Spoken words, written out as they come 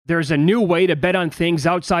There's a new way to bet on things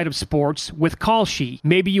outside of sports with Kalshi.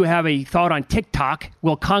 Maybe you have a thought on TikTok.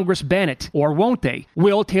 Will Congress ban it? Or won't they?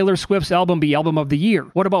 Will Taylor Swift's album be Album of the Year?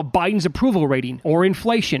 What about Biden's approval rating? Or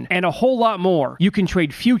inflation? And a whole lot more. You can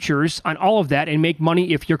trade futures on all of that and make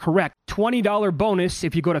money if you're correct. $20 bonus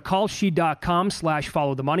if you go to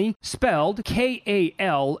kalshi.com/followthemoney, spelled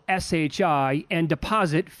KALSHI, and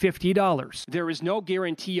deposit $50. There is no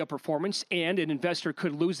guarantee of performance, and an investor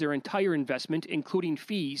could lose their entire investment, including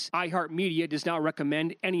fees. iHeartMedia does not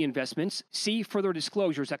recommend any investments. See further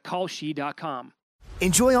disclosures at kalshi.com.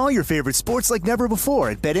 Enjoy all your favorite sports like never before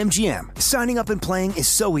at BetMGM. Signing up and playing is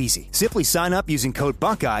so easy. Simply sign up using code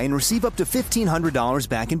Buckeye and receive up to $1,500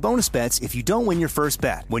 back in bonus bets if you don't win your first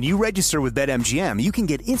bet. When you register with BetMGM, you can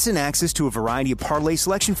get instant access to a variety of parlay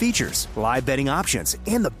selection features, live betting options,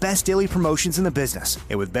 and the best daily promotions in the business.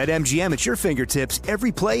 And with BetMGM at your fingertips,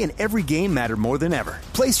 every play and every game matter more than ever.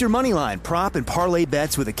 Place your moneyline, prop, and parlay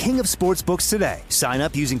bets with the king of sportsbooks today. Sign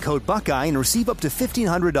up using code Buckeye and receive up to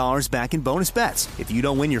 $1,500 back in bonus bets if you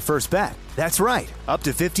don't win your first bet. That's right, up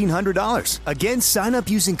to $1,500. Again, sign up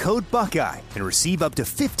using code Buckeye and receive up to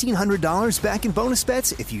 $1,500 back in bonus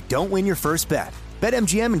bets if you don't win your first bet.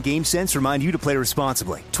 BetMGM and GameSense remind you to play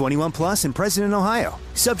responsibly. 21 plus and present in Ohio.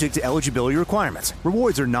 Subject to eligibility requirements.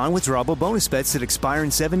 Rewards are non-withdrawable bonus bets that expire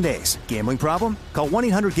in 7 days. Gambling problem? Call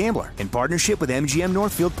 1-800-GAMBLER in partnership with MGM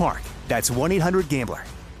Northfield Park. That's 1-800-GAMBLER.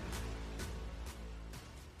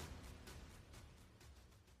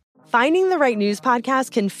 Finding the right news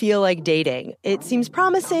podcast can feel like dating. It seems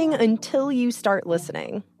promising until you start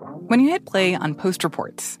listening. When you hit play on Post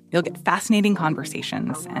Reports, you'll get fascinating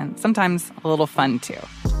conversations and sometimes a little fun, too.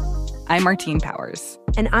 I'm Martine Powers.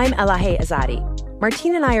 And I'm Elahe Azadi.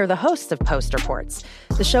 Martine and I are the hosts of Post Reports.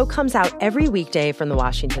 The show comes out every weekday from the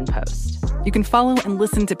Washington Post. You can follow and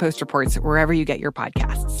listen to Post Reports wherever you get your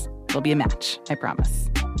podcasts. It'll be a match, I promise.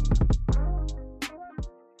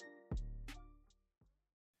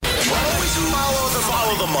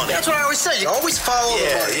 Follow the money. That's what I always say. You always follow the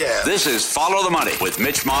money. Yeah. This is Follow the Money with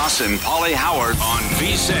Mitch Moss and Pauly Howard on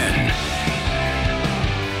VSiN.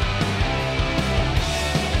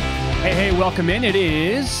 Hey, welcome in. It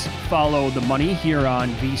is Follow the Money here on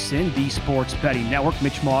VSiN, the Sports Betting Network.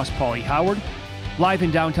 Mitch Moss, Pauly Howard, live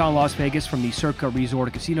in downtown Las Vegas from the Circa Resort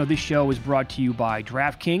and Casino. This show is brought to you by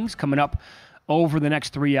DraftKings. Coming up over the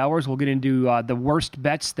next 3 hours, we'll get into the worst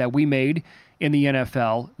bets that we made in the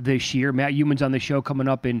NFL this year. Matt Youmans on the show coming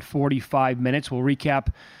up in 45 minutes. We'll recap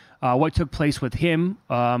what took place with him.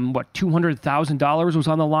 $200,000 was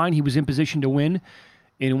on the line. He was in position to win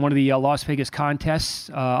in one of the Las Vegas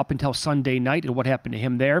contests up until Sunday night, and what happened to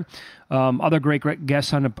him there. Other great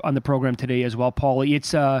guests on the program today as well, Pauly.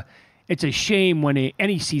 It's a shame when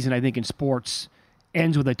any season, I think, in sports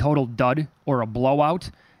ends with a total dud or a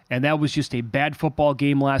blowout. And that was just a bad football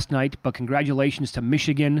game last night. But congratulations to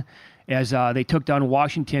Michigan as they took down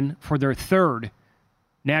Washington for their third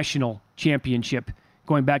national championship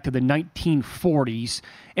going back to the 1940s.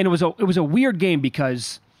 And it was a weird game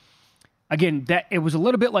because, again, that it was a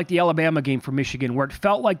little bit like the Alabama game for Michigan, where it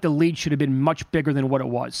felt like the lead should have been much bigger than what it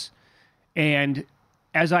was. And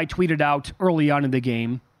as I tweeted out early on in the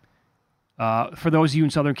game, for those of you in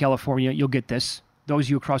Southern California, you'll get this. Those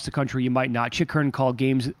of you across the country, you might not. Chick Hearn called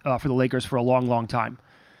games for the Lakers for a long, long time.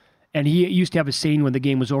 And he used to have a saying when the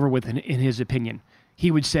game was over with, in his opinion. He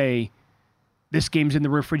would say, this game's in the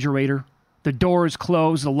refrigerator. The door is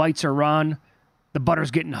closed. The lights are on. The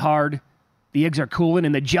butter's getting hard. The eggs are cooling.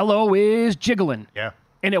 And the Jell-O is jiggling. Yeah.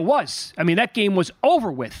 And it was. I mean, that game was over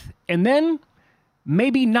with. And then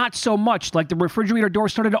maybe not so much. Like the refrigerator door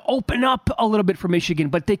started to open up a little bit for Michigan,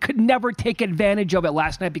 but they could never take advantage of it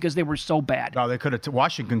last night because they were so bad. No,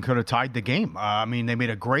 Washington could have tied the game. I mean, they made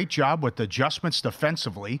a great job with adjustments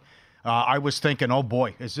defensively. I was thinking, oh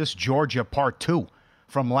boy, is this Georgia part 2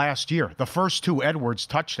 from last year? The first 2 Edwards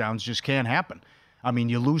touchdowns just can't happen. I mean,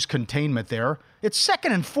 you lose containment there. It's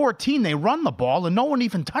 2nd and 14. They run the ball and no one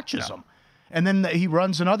even touches them. And then he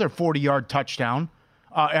runs another 40-yard touchdown.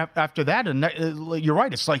 After that, and you're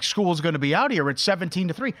right, it's like school's going to be out here at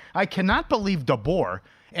 17-3. I cannot believe DeBoer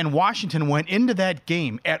and Washington went into that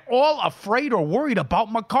game at all afraid or worried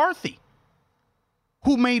about McCarthy,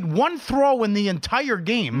 who made one throw in the entire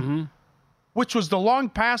game, which was the long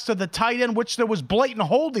pass to the tight end, which there was blatant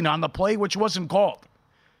holding on the play, which wasn't called.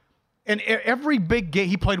 And every big game,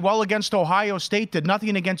 he played well against Ohio State, did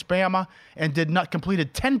nothing against Bama, and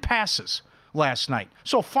completed 10 passes last night.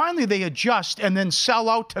 So finally they adjust and then sell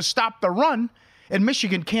out to stop the run, and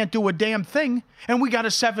Michigan can't do a damn thing, and we got a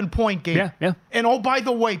 7-point game. Yeah. And oh, by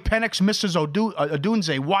the way, Penix misses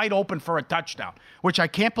Odunze wide open for a touchdown, which I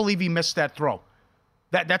can't believe he missed that throw.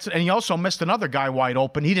 That's and he also missed another guy wide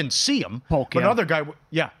open. He didn't see him. Polk, but yeah. another guy,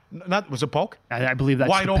 was it Polk? I believe that's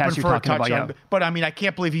wide the open pass you're for a talking about, touchdown. yeah. But I mean, I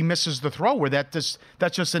can't believe he misses the throw where that's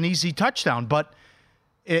just an easy touchdown. But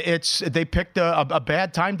they picked a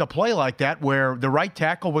bad time to play like that, where the right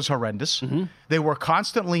tackle was horrendous. Mm-hmm. They were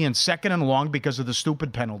constantly in second and long because of the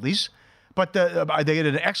stupid penalties. But they did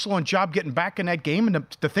an excellent job getting back in that game, and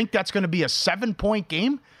to think that's going to be a 7-point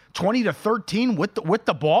game, 20-13 with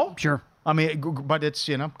the ball. Sure. I mean, but it's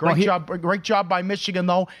great job by Michigan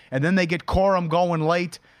though, and then they get Corum going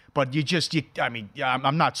late. But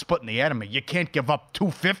I'm not splitting the atom. You can't give up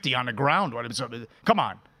 250 on the ground. Come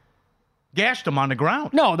on. Gashed him on the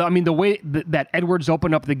ground. No, I mean, the way that Edwards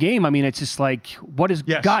opened up the game, I mean, it's just like,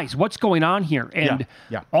 guys, what's going on here? And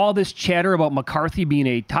all this chatter about McCarthy being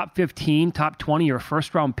a top 15, top 20, or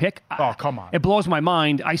first-round pick. Oh, come on. It blows my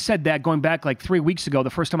mind. I said that going back like 3 weeks ago, the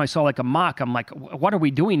first time I saw like a mock. I'm like, what are we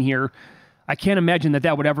doing here? I can't imagine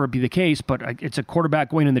that would ever be the case, but it's a quarterback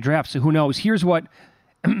going in the draft, so who knows? Here's what,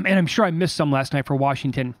 and I'm sure I missed some last night for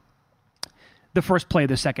Washington, the first play of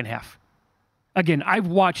the second half. Again, I've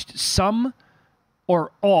watched some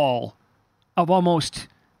or all of almost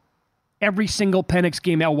every single Penix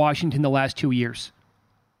game at Washington the last 2 years.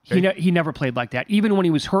 He never played like that. Even when he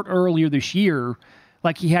was hurt earlier this year,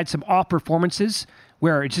 like he had some off performances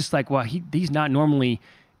where it's just like, well, he's not normally,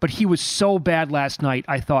 but he was so bad last night,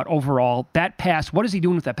 I thought overall. That pass, what is he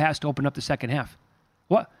doing with that pass to open up the second half?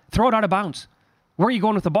 What? Throw it out of bounds. Where are you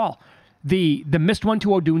going with the ball? The missed one to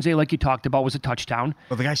Odunze, like you talked about, was a touchdown.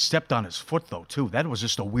 Well, the guy stepped on his foot, though, too. That was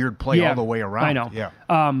just a weird play all the way around. I know. Yeah.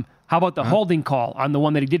 How about the holding call on the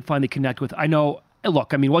one that he did finally connect with? I know,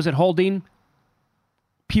 look, I mean, was it holding?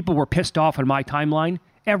 People were pissed off on my timeline.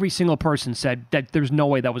 Every single person said that there's no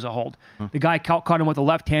way that was a hold. The guy caught him with the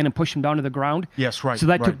left hand and pushed him down to the ground. Yes, right. So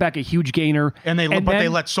that took back a huge gainer. And they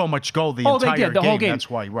let so much go the entire they did, the whole game.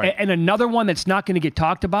 That's why, right. And another one that's not going to get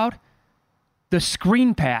talked about, the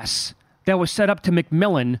screen pass that was set up to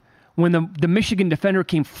McMillan when the Michigan defender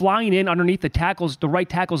came flying in underneath the right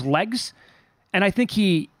tackle's legs. And I think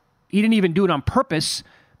he didn't even do it on purpose,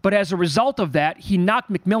 but as a result of that, he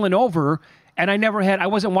knocked McMillan over. And I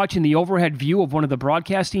wasn't watching the overhead view of one of the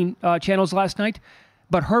broadcasting channels last night,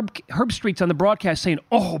 but Herb Street's on the broadcast saying,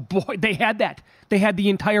 oh boy, they had that. They had the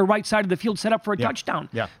entire right side of the field set up for a touchdown.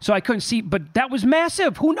 Yeah. So I couldn't see, but that was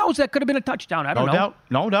massive. Who knows? That could have been a touchdown. I don't know.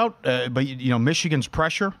 No doubt. But Michigan's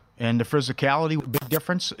pressure and the physicality, big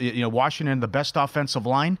difference. Washington, the best offensive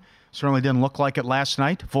line, certainly didn't look like it last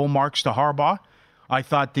night. Full marks to Harbaugh. I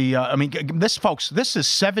thought this is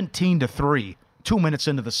 17-3, 2 minutes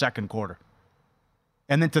into the second quarter.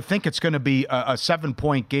 And then to think it's going to be a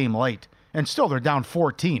 7-point game late, and still they're down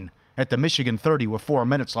 14 at the Michigan 30 with 4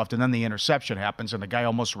 minutes left, and then the interception happens, and the guy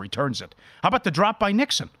almost returns it. How about the drop by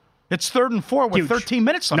Nixon? It's 3rd and 4 with Huge. 13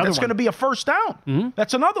 minutes left. That's going to be a first down. Mm-hmm.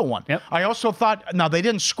 That's another one. Yep. I also thought, now they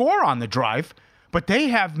didn't score on the drive, but they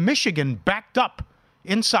have Michigan backed up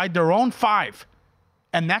inside their own 5.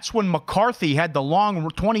 And that's when McCarthy had the long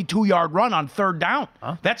 22-yard run on 3rd down.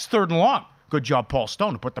 Huh? That's 3rd and long. Good job, Paul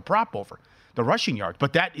Stone, to put the prop over the rushing yard.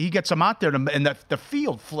 But he gets them out there, and the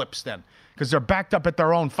field flips then because they're backed up at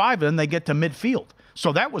their own 5, and then they get to midfield.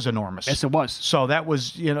 So that was enormous. Yes, it was. So that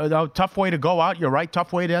was, a tough way to go out. You're right,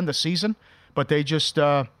 tough way to end the season. But they just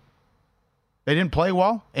they didn't play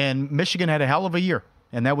well, and Michigan had a hell of a year.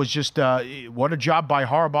 And that was just what a job by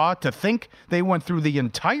Harbaugh to think they went through the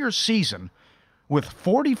entire season with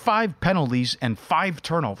 45 penalties and 5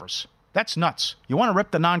 turnovers. That's nuts. You want to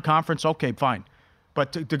rip the non-conference? Okay, fine.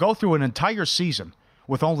 But to go through an entire season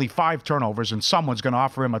with only 5 turnovers, and someone's going to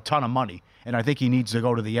offer him a ton of money, and I think he needs to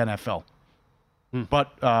go to the NFL.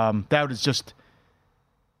 But that is just,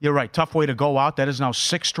 you're right, tough way to go out. That is now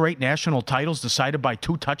 6 straight national titles decided by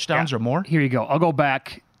 2 touchdowns or more. Here you go. I'll go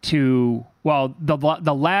back to,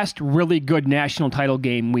 the last really good national title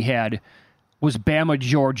game we had was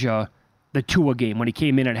Bama-Georgia, the Tua game, when he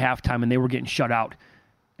came in at halftime and they were getting shut out.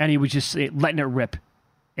 And he was just letting it rip.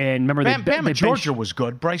 And remember, Georgia was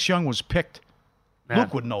good. Bryce Young was picked.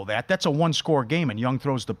 Luke would know that. That's a 1-score game, and Young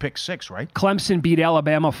throws the pick 6, right? Clemson beat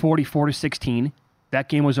Alabama 44-16. That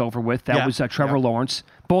game was over with. That was Trevor Lawrence.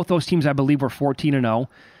 Both those teams, I believe, were 14-0.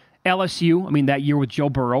 LSU, that year with Joe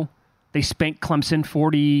Burrow, they spanked Clemson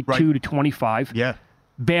 42-25. Yeah.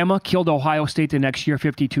 Bama killed Ohio State the next year,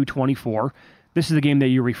 52-24. This is the game that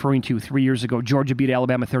you're referring to 3 years ago. Georgia beat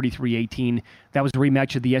Alabama 33-18. That was a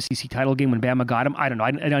rematch of the SEC title game when Bama got him. I don't know.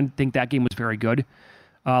 I don't think that game was very good.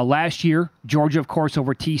 Last year, Georgia, of course,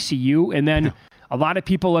 over TCU. And then a lot of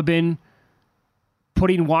people have been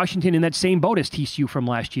putting Washington in that same boat as TCU from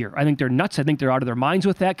last year. I think they're nuts. I think they're out of their minds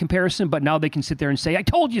with that comparison, but now they can sit there and say, I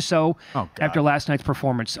told you so, after last night's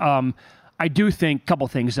performance. I do think a couple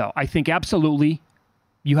things, though. I think absolutely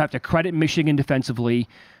you have to credit Michigan defensively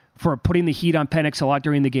for putting the heat on Penix a lot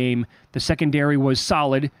during the game. The secondary was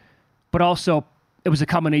solid, but also it was a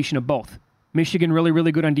combination of both. Michigan really,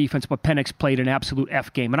 really good on defense, but Penix played an absolute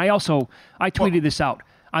F game. And I tweeted this out.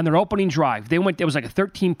 On their opening drive, it was like a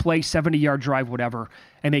 13-play, 70-yard drive, whatever,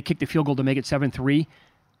 and they kicked the field goal to make it 7-3.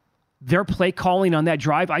 Their play calling on that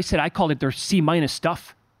drive, I called it their C-minus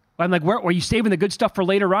stuff. I'm like, were you saving the good stuff for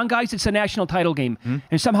later on, guys? It's a national title game. Mm-hmm.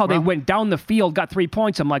 And somehow they went down the field, got 3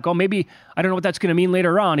 points. I'm like, maybe, I don't know what that's going to mean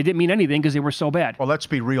later on. It didn't mean anything because they were so bad. Well, let's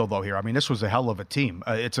be real, though, here. I mean, this was a hell of a team.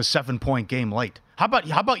 It's a 7-point game late. How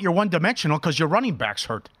about you're one-dimensional because your running back's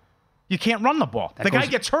hurt? You can't run the ball. The guy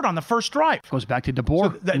gets hurt on the first drive. Goes back to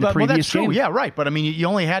DeBoer in the previous that's true. game. Yeah, right. But, I mean, you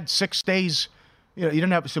only had 6 days. You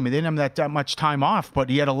didn't have that much time off, but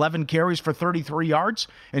he had 11 carries for 33 yards,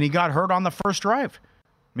 and he got hurt on the first drive.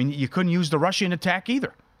 I mean, you couldn't use the rushing attack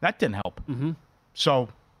either. That didn't help. Mm-hmm. So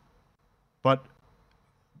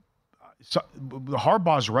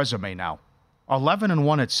Harbaugh's resume now,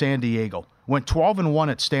 11-1 at San Diego, went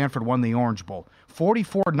 12-1 at Stanford, won the Orange Bowl,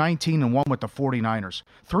 44-19-1 with the 49ers,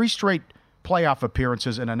 3 straight playoff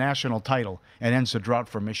appearances and a national title, and ends the drought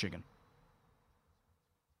for Michigan.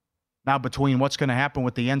 Now, between what's going to happen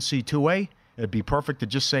with the NC2A, it'd be perfect to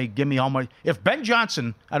just say, give me all my... If Ben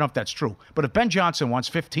Johnson, I don't know if that's true, but if Ben Johnson wants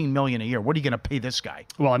 $15 million a year, what are you going to pay this guy?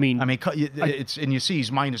 Well, and you see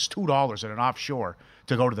he's minus $2 at an offshore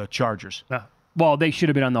to go to the Chargers. Well, they should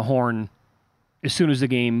have been on the horn as soon as the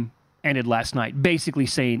game ended last night, basically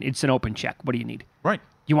saying it's an open check. What do you need? Right.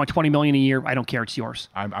 You want $20 million a year? I don't care. It's yours.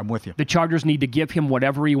 I'm with you. The Chargers need to give him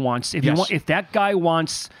whatever he wants. If that guy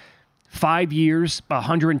wants 5 years,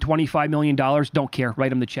 $125 million, don't care.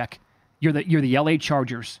 Write him the check. You're the LA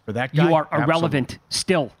Chargers. For that guy, you are irrelevant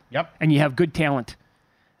still. Yep. And you have good talent.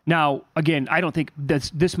 Now, again, I don't think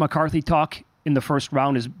this McCarthy talk in the first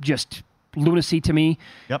round is just lunacy to me.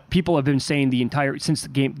 Yep. People have been saying since the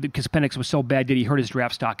game, because Penix was so bad, did he hurt his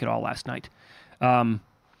draft stock at all last night?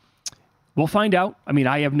 We'll find out. I mean,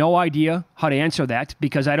 I have no idea how to answer that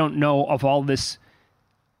because I don't know of all this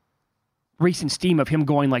recent steam of him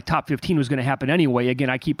going like top 15 was going to happen anyway. Again,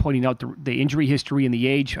 I keep pointing out the injury history and the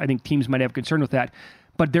age. I think teams might have concern with that.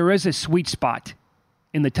 But there is a sweet spot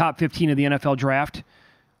in the top 15 of the NFL draft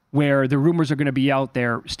where the rumors are going to be out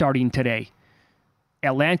there starting today.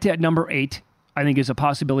 Atlanta at number 8, I think, is a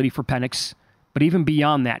possibility for Penix. But even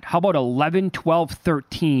beyond that, how about 11, 12,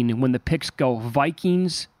 13 when the picks go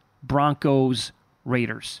Vikings, Broncos,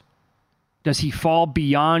 Raiders? Does he fall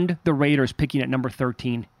beyond the Raiders picking at number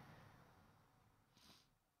 13?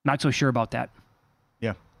 Not so sure about that.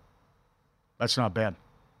 Yeah. That's not bad.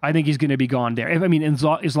 I think he's going to be gone there. I mean, as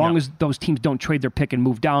long as those teams don't trade their pick and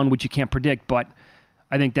move down, which you can't predict, but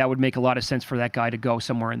I think that would make a lot of sense for that guy to go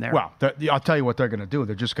somewhere in there. Well, I'll tell you what they're going to do.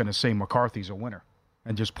 They're just going to say McCarthy's a winner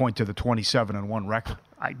and just point to the 27-1 record.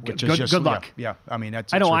 Good luck. Yeah. I mean, I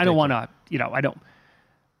don't want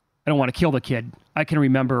to kill the kid. I can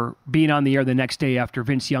remember being on the air the next day after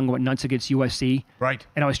Vince Young went nuts against USC. Right.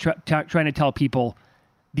 And I was trying to tell people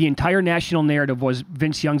the entire national narrative was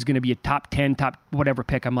Vince Young's going to be a top 10, top whatever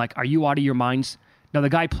pick. I'm like, are you out of your minds? Now, the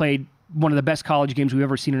guy played one of the best college games we've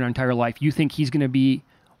ever seen in our entire life. You think he's going to be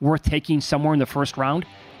worth taking somewhere in the first round?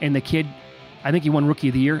 And the kid, I think he won Rookie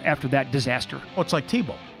of the Year after that disaster. Well, it's like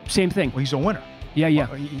Tebow. Same thing. Well, he's a winner. Yeah.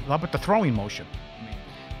 How about the throwing motion?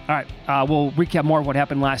 All right, we'll recap more of what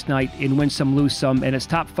happened last night in Win Some, Lose Some. And it's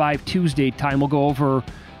Top 5 Tuesday time. We'll go over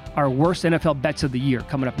our worst NFL bets of the year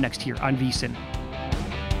coming up next here on VSiN.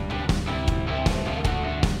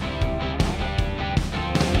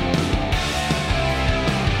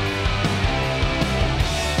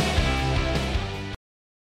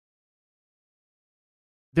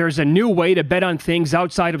 There's a new way to bet on things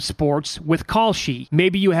outside of sports with Kalshi.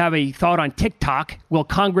 Maybe you have a thought on TikTok. Will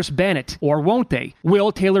Congress ban it? Or won't they?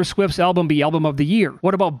 Will Taylor Swift's album be Album of the Year?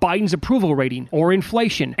 What about Biden's approval rating? Or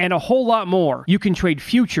inflation? And a whole lot more. You can trade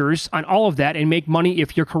futures on all of that and make money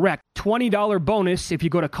if you're correct. $20 bonus if you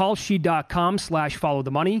go to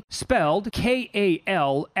kalshi.com/followthemoney, spelled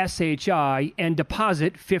KALSHI, and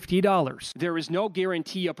deposit $50. There is no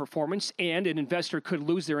guarantee of performance, and an investor could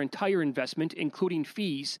lose their entire investment, including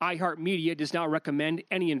fees. iHeartMedia does not recommend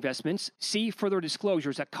any investments. See further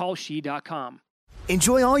disclosures at kalshi.com.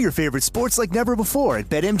 Enjoy all your favorite sports like never before at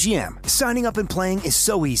BetMGM. Signing up and playing is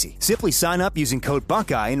so easy. Simply sign up using code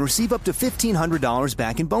Buckeye and receive up to $1,500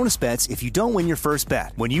 back in bonus bets if you don't win your first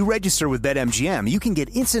bet. When you register with BetMGM, you can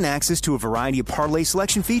get instant access to a variety of parlay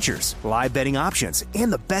selection features, live betting options,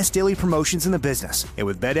 and the best daily promotions in the business. And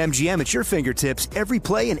with BetMGM at your fingertips, every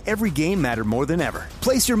play and every game matter more than ever.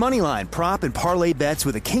 Place your moneyline, prop, and parlay bets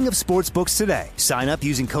with the king of sportsbooks today. Sign up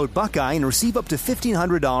using code Buckeye and receive up to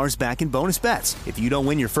 $1,500 back in bonus bets if you don't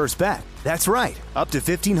win your first bet. That's right, up to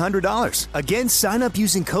 $1,500. Again, sign up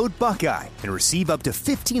using code Buckeye and receive up to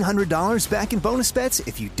 $1,500 back in bonus bets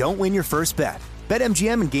if you don't win your first bet.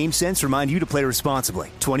 BetMGM and GameSense remind you to play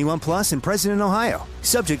responsibly. 21 plus and present in Ohio.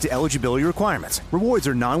 Subject to eligibility requirements. Rewards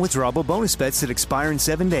are non-withdrawable bonus bets that expire in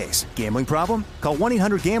 7 days. Gambling problem? Call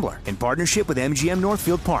 1-800-GAMBLER in partnership with MGM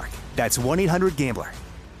Northfield Park. That's 1-800-GAMBLER.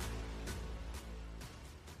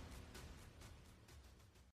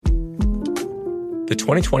 The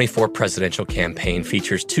 2024 presidential campaign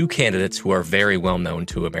features two candidates who are very well known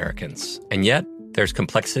to Americans. And yet, there's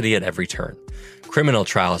complexity at every turn. Criminal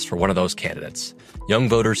trials for one of those candidates. Young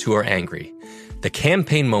voters who are angry. The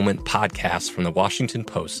Campaign Moment podcast from the Washington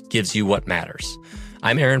Post gives you what matters.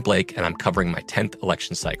 I'm Aaron Blake, and I'm covering my 10th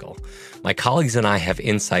election cycle. My colleagues and I have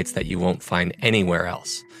insights that you won't find anywhere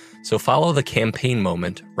else. So follow The Campaign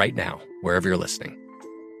Moment right now, wherever you're listening.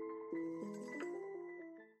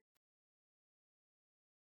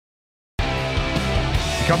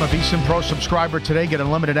 Become a VSiN Pro subscriber today. Get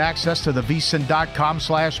unlimited access to the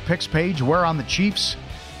vsin.com/picks page. We're on the Chiefs.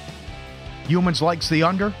 Humans likes the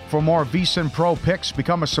under. For more VSiN Pro picks,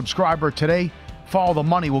 become a subscriber today. Follow the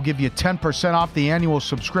money. We'll give you 10% off the annual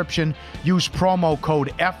subscription. Use promo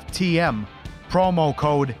code FTM. Promo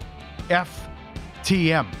code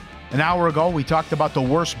FTM. An hour ago, we talked about the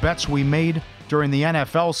worst bets we made during the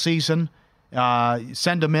NFL season.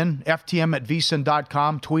 Send them in. FTM at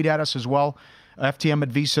vsin.com. Tweet at us as well. FTM at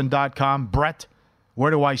vsin.com. Brett, where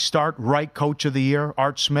do I start? Right, Coach of the Year.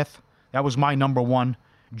 Art Smith, that was my number one.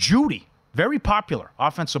 Judy, very popular,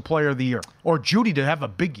 Offensive Player of the Year. Or Judy to have a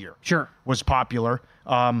big year. Sure. Was popular.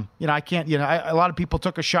 A lot of people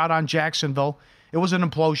took a shot on Jacksonville. It was an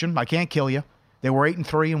implosion. I can't kill you. They were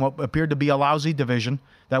 8-3 in what appeared to be a lousy division.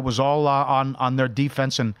 That was all on their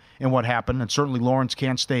defense and what happened. And certainly Lawrence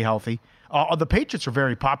can't stay healthy. The Patriots are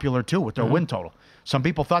very popular, too, with their win total. Some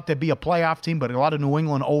people thought they'd be a playoff team, but a lot of New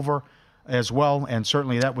England over as well. And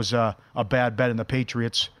certainly that was a bad bet in the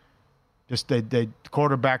Patriots. Just the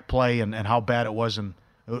quarterback play and how bad it was. And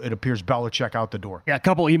it appears Belichick out the door. Yeah, a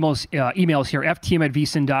couple emails here. FTM at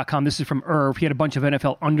vsin.com. This is from Irv. He had a bunch of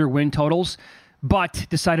NFL under win totals, but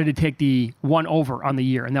decided to take the one over on the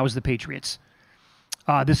year, and that was the Patriots.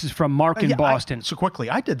 This is from Mark in Boston. So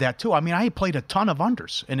quickly, I did that too. I mean, I played a ton of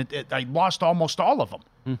unders, and I lost almost all of them.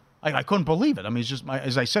 I couldn't believe it. I mean, it's just,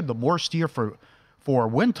 as I said, the worst year for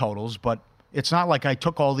win totals, but it's not like I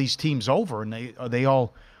took all these teams over and they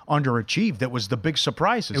all underachieved. That was the big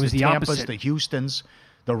surprises. It was the Tampas, opposite. The Houstons,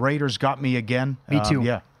 the Raiders got me again. Me too.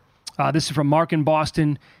 Yeah. This is from Mark in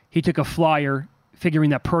Boston. He took a flyer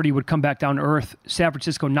figuring that Purdy would come back down to earth. San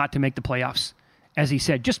Francisco not to make the playoffs. As he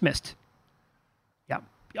said, just missed. Yeah.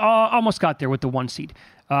 Almost got there with the 1 seed.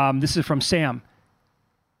 This is from Sam.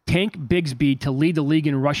 Tank Bigsby to lead the league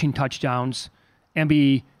in rushing touchdowns and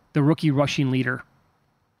be the rookie rushing leader.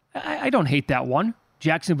 I don't hate that one.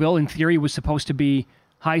 Jacksonville, in theory, was supposed to be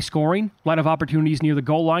high scoring, a lot of opportunities near the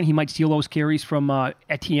goal line. He might steal those carries from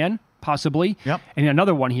Etienne, possibly. Yep. And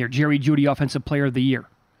another one here, Jerry Jeudy, Offensive Player of the Year.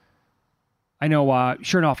 I know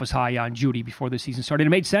Chernoff was high on Jeudy before the season started. It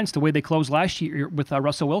made sense the way they closed last year with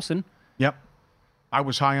Russell Wilson. Yep. I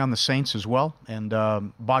was high on the Saints as well and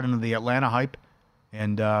bought into the Atlanta hype.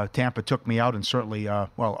 And Tampa took me out, and certainly, they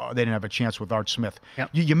didn't have a chance with Art Smith.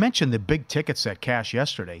 Yep. You mentioned the big tickets that cash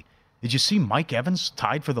yesterday. Did you see Mike Evans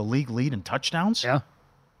tied for the league lead in touchdowns? Yeah.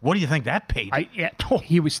 What do you think that paid?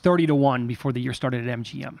 He was 30-1 before the year started at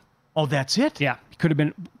MGM. Oh, that's it? Yeah. He could have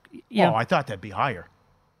been. Yeah. Oh, I thought that'd be higher.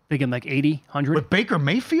 Thinking like 80, 100. With Baker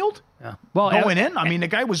Mayfield? Yeah. Well, going in? I mean, the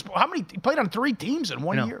guy was, how many? He played on 3 teams in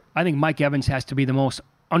 1 year. I think Mike Evans has to be the most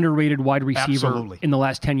underrated wide receiver Absolutely. in the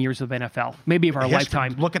last 10 years of NFL. Maybe of our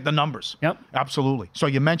lifetime. Look at the numbers. Yep. Absolutely. So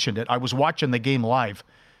you mentioned it. I was watching the game live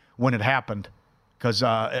when it happened because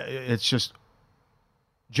it's just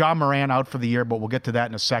John Moran out for the year, but we'll get to that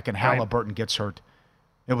in a second. Halliburton gets hurt.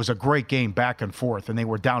 It was a great game back and forth, and they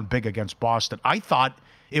were down big against Boston. I thought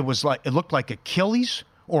it looked like Achilles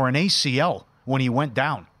or an ACL when he went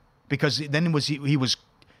down because then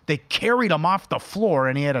they carried him off the floor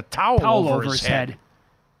and he had a towel over his head.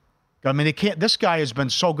 I mean, this guy has been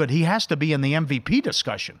so good. He has to be in the MVP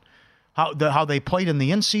discussion. how they played in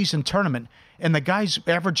the in-season tournament, and the guy's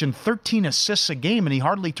averaging 13 assists a game, and he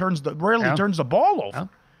rarely turns the ball over.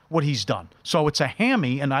 What he's done, so it's a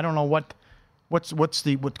hammy, and I don't know what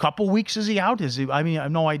couple weeks is he out? I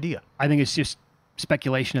have no idea. I think it's just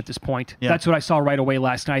speculation at this point. Yeah. That's what I saw right away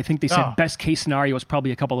last night. I think they said best case scenario was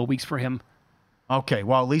probably a couple of weeks for him. Okay,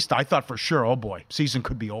 well, at least I thought for sure, oh boy, season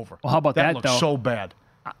could be over. Well, how about that, looks though? So bad.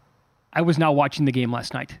 I was not watching the game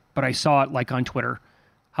last night, but I saw it like on Twitter.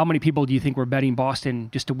 How many people do you think were betting Boston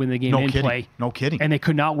just to win the game in play? No kidding. And they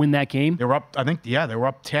could not win that game? They were up, they were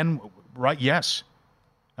up 10, right? Yes.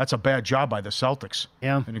 That's a bad job by the Celtics.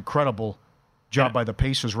 Yeah. An incredible job by the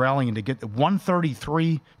Pacers rallying to get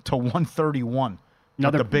 133 to 131.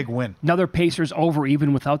 The big win. Another Pacers over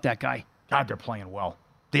even without that guy. God, they're playing well.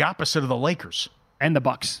 The opposite of the Lakers. And the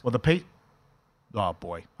Bucks. Well, oh,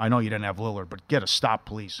 boy. I know you didn't have Lillard, but get a stop,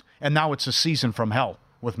 please. And now it's a season from hell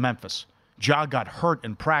with Memphis. Ja got hurt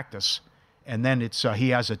in practice, and then he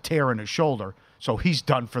has a tear in his shoulder, so he's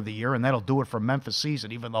done for the year, and that'll do it for Memphis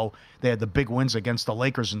season, even though they had the big wins against the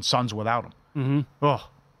Lakers and Suns without him. Mm-hmm. Oh,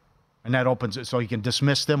 and that opens it so you can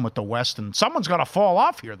dismiss them with the West, and someone's got to fall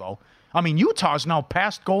off here, though. I mean, Utah's now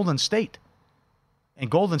past Golden State, and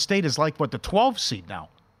Golden State is like, the 12th seed now.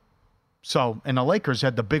 So, and the Lakers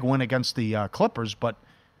had the big win against the Clippers, but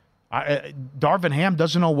Darvin Ham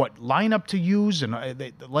doesn't know what lineup to use, and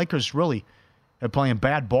the Lakers really are playing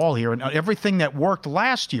bad ball here. And everything that worked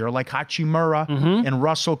last year, like Hachimura and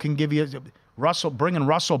Russell can give you – bringing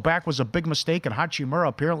Russell back was a big mistake, and Hachimura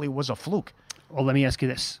apparently was a fluke. Well, let me ask you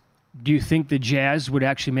this. Do you think the Jazz would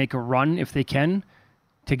actually make a run, if they can,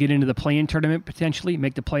 to get into the play-in tournament potentially,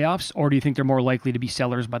 make the playoffs, or do you think they're more likely to be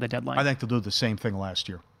sellers by the deadline? I think they'll do the same thing last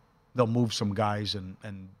year. They'll move some guys,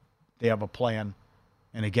 and they have a plan.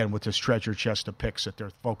 And again, with this treasure chest of picks, that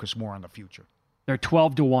they're focused more on the future. They're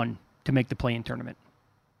 12-1 to make the play-in tournament.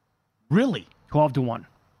 Really? 12-1.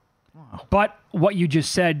 Wow. But what you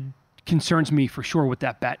just said concerns me for sure with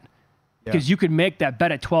that bet. Because you could make that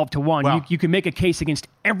bet at 12-1. Well, you can make a case against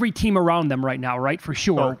every team around them right now, right? For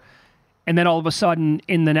sure. And then all of a sudden,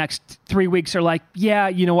 in the next 3 weeks, they're like, yeah,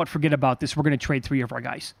 you know what? Forget about this. We're going to trade 3 of our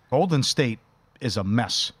guys. Golden State is a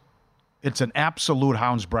mess. It's an absolute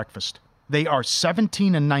hound's breakfast. They are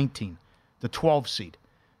 17-19, the 12 seed.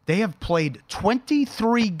 They have played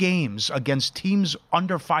 23 games against teams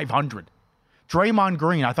under 500. Draymond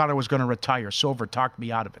Green, I thought I was going to retire. Silver talked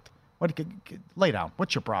me out of it. Lay down.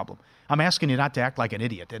 What's your problem? I'm asking you not to act like an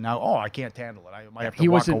idiot. And now, I can't handle it. I might have to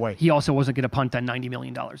walk away. He also wasn't going to punt on $90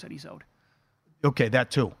 million that he's owed. Okay,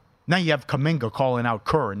 that too. Now you have Kuminga calling out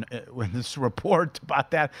Kerr in this report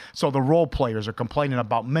about that. So the role players are complaining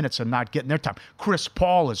about minutes and not getting their time. Chris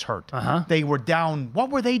Paul is hurt. They were down.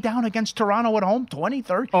 What were they down against Toronto at home? 20,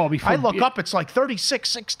 30? I look up, it's like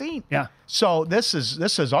 36-16. Yeah. So this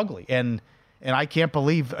is ugly. And I can't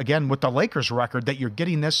believe, again, with the Lakers record, that you're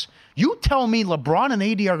getting this. You tell me LeBron and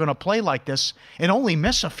AD are going to play like this and only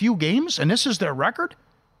miss a few games, and this is their record?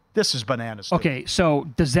 This is bananas. Okay, so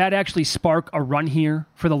does that actually spark a run here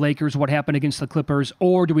for the Lakers, what happened against the Clippers?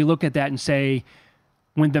 Or do we look at that and say,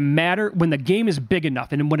 when the game is big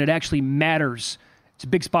enough and when it actually matters, it's a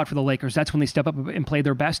big spot for the Lakers, that's when they step up and play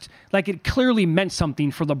their best? Like, it clearly meant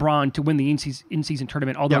something for LeBron to win the in-season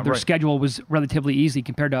tournament, although their schedule was relatively easy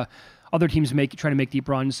compared to other teams trying to make deep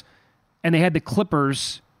runs. And they had the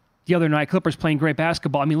Clippers the other night, Clippers playing great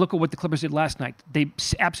basketball. I mean, look at what the Clippers did last night. They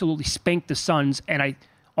absolutely spanked the Suns, and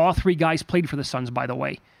all 3 guys played for the Suns, by the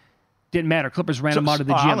way. Didn't matter. Clippers ran them out of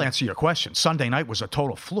the gym. I'll answer your question. Sunday night was a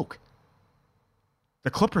total fluke.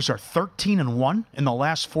 The Clippers are 13-1 in the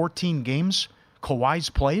last 14 games Kawhi's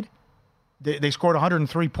played. They scored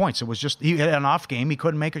 103 points. It was just, he had an off game. He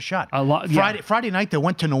couldn't make a shot. Friday night, they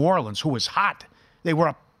went to New Orleans, who was hot. They were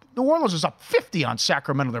up. New Orleans is up 50 on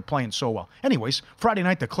Sacramento. They're playing so well. Anyways, Friday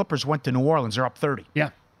night, the Clippers went to New Orleans. They're up 30. Yeah.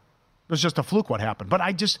 It was just a fluke what happened. But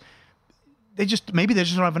maybe they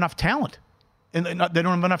just don't have enough talent. And they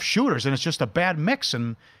don't have enough shooters, and it's just a bad mix.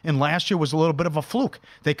 And last year was a little bit of a fluke.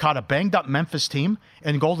 They caught a banged-up Memphis team,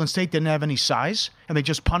 and Golden State didn't have any size, and they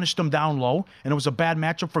just punished them down low, and it was a bad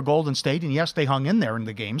matchup for Golden State. And, yes, they hung in there in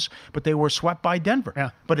the games, but they were swept by Denver.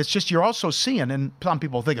 Yeah. But it's just you're also seeing, and some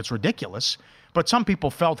people think it's ridiculous, but some people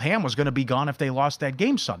felt Ham was going to be gone if they lost that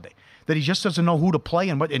game Sunday, that he just doesn't know who to play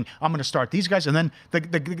and I'm going to start these guys. And then the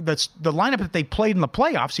lineup that they played in the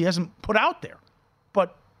playoffs, he hasn't put out there.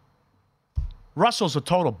 But Russell's a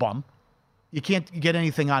total bum. You can't get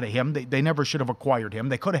anything out of him. They never should have acquired him.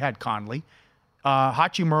 They could have had Conley.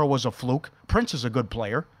 Hachimura was a fluke. Prince is a good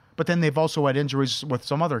player, but then they've also had injuries with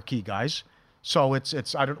some other key guys. So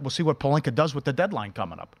we'll see what Pelinka does with the deadline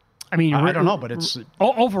coming up. I mean, I don't know, but it's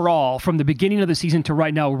overall from the beginning of the season to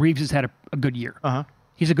right now, Reeves has had a good year.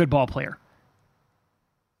 He's a good ball player.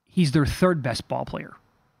 He's their third best ball player.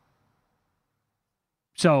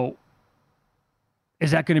 So,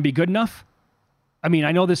 is that going to be good enough? I mean,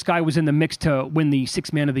 I know this guy was in the mix to win the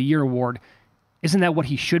Sixth Man of the Year award. Isn't that what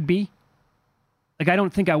he should be? Like, I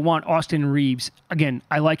don't think I want Austin Reeves. Again,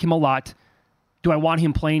 I like him a lot. Do I want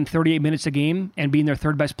him playing 38 minutes a game and being their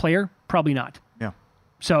third best player? Probably not. Yeah.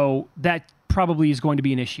 So that probably is going to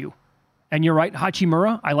be an issue. And you're right,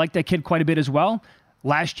 Hachimura, I like that kid quite a bit as well.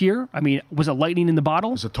 Last year, I mean, was a lightning in the bottle?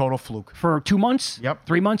 It was a total fluke. For 2 months? Yep.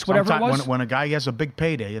 3 months, whatever it was? When a guy has a big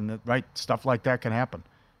payday, and stuff like that can happen.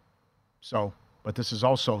 So, but this is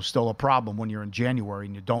also still a problem when you're in January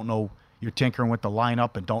and you don't know, you're tinkering with the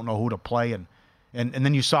lineup and don't know who to play. And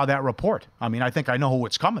then you saw that report. I mean, I think I know who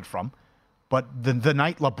it's coming from. But the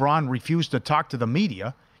night LeBron refused to talk to the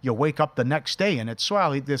media, you wake up the next day and it's,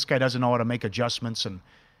 well, this guy doesn't know how to make adjustments, and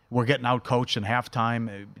we're getting out-coached in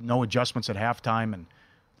halftime, no adjustments at halftime, and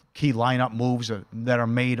key lineup moves that are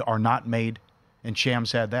made are not made, and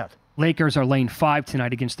Shams had that. Lakers are laying 5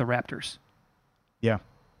 tonight against the Raptors. Yeah.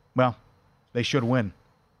 Well, they should win.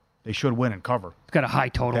 They should win and cover. It's got a high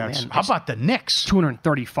total, man. How about the Knicks?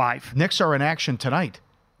 235. Knicks are in action tonight.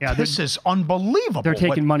 Yeah, this is unbelievable. They're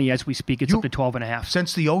taking money as we speak. It's up to 12.5.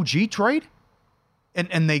 Since the OG trade?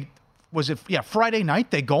 And they, Friday night,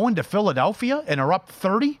 they go into Philadelphia and are up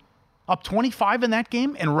 30, up 25 in that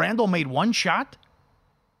game, and Randall made one shot?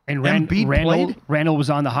 And Randall was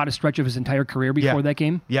on the hottest stretch of his entire career before that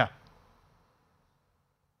game? Yeah.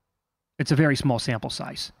 It's a very small sample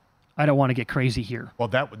size. I don't want to get crazy here. Well,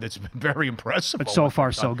 it's been very impressive. But so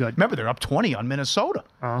far, so good. Remember, they're up 20 on Minnesota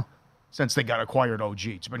since they got acquired OG.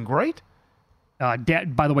 It's been great. By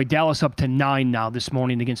the way, Dallas up to 9 now this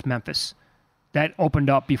morning against Memphis. That opened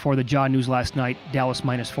up before the John News last night. Dallas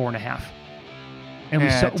minus 4.5. And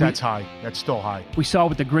that's high. That's still high. We saw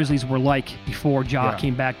what the Grizzlies were like before Ja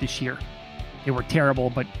came back this year. They were terrible,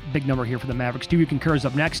 but big number here for the Mavericks. Do You Concur is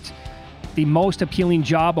up next. The most appealing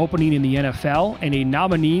job opening in the NFL and a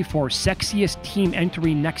nominee for sexiest team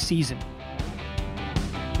entering next season.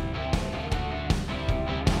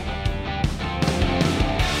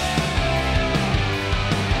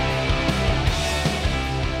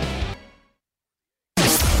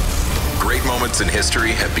 In history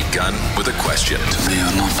have begun with a question. To be or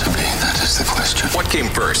not to be, that is the question. What came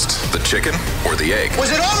first, the chicken or the egg? Was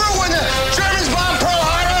it over when the Germans bombed Pearl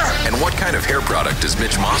Harbor? And what kind of hair product does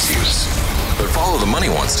Mitch Moss use? But Follow the Money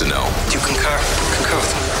wants to know. Do you concur? Concur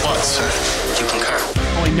with what, sir? Do you concur?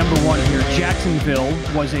 Only number one here. Jacksonville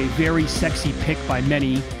was a very sexy pick by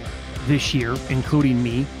many this year, including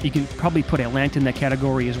me. You can probably put Atlanta in that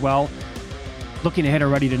category as well. Looking ahead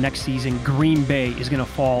already to next season, Green Bay is going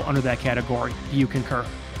to fall under that category. Do you concur?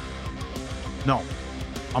 No.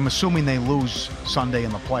 I'm assuming they lose Sunday in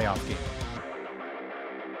the playoff game.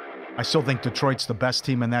 I still think Detroit's the best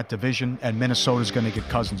team in that division, and Minnesota's going to get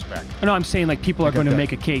Cousins back. No, I'm saying like people are going to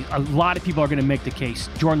make a case. A lot of people are going to make the case.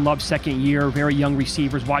 Jordan Love's second year, very young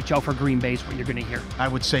receivers. Watch out for Green Bay is what you're going to hear. I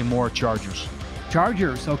would say more Chargers.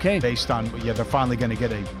 Chargers, okay. Based on, they're finally going to get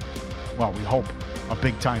we hope, a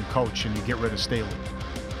big-time coach, and you get rid of Staley.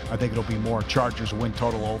 I think it'll be more Chargers win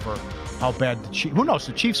total over how bad the Chiefs. Who knows?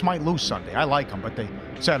 The Chiefs might lose Sunday. I like them, but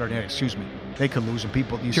Saturday night, they could lose. And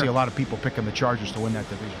you see a lot of people picking the Chargers to win that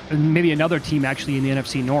division. And maybe another team actually in the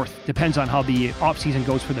NFC North. Depends on how the offseason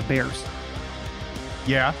goes for the Bears.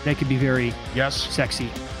 Yeah. They could be very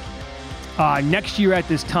sexy. Next year at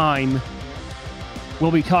this time,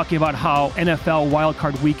 we'll be talking about how NFL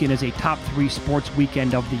Wildcard Weekend is a top 3 sports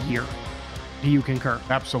weekend of the year. Do you concur?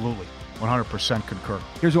 Absolutely. 100% concur.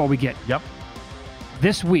 Here's what we get. Yep.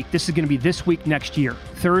 This week, this is going to be this week next year.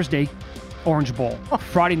 Thursday, Orange Bowl.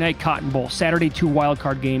 Friday night, Cotton Bowl. Saturday, 2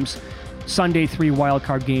 wildcard games. Sunday, 3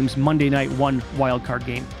 wildcard games. Monday night, 1 wildcard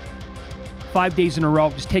game. 5 days in a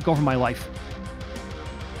row. Just take over my life.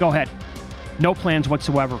 Go ahead. No plans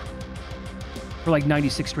whatsoever. For like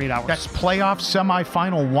 96 straight hours. That's playoff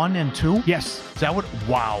semifinal 1 and 2? Yes. Is that what?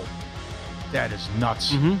 Wow. That is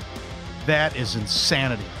nuts. Mm-hmm. That is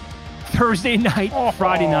insanity. Thursday night,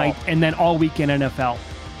 Friday night, and then all weekend NFL.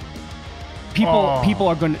 People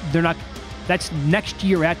are going to, they're not, that's next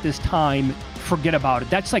year at this time, forget about it.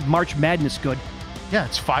 That's like March Madness good. Yeah,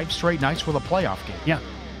 it's 5 straight nights with a playoff game. Yeah.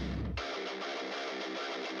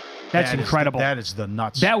 That's incredible. That is the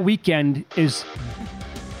nuts. That weekend is,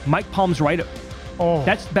 Mike Palm's right.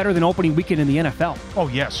 That's better than opening weekend in the NFL. Oh,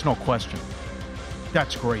 yes, no question.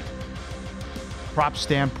 That's great. Prop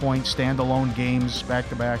standpoint, standalone games,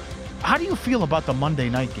 back-to-back. How do you feel about the Monday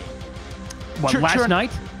night game? What, last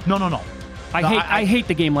night? No. I hate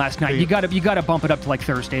the game last night. You got to bump it up to like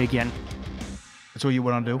Thursday again. That's what you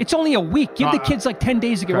want to do? It's only a week. Give the kids like 10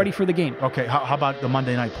 days to get ready for the game. Okay, how about the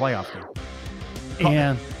Monday night playoff game?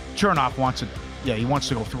 Yeah. Chernoff wants it. Yeah, he wants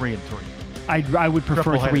to go 3-3. I would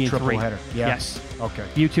prefer 3-3. Header. Yeah. Yes. Okay.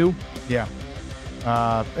 You too? Yeah.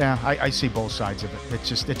 I see both sides of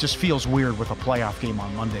it. It just feels weird with a playoff game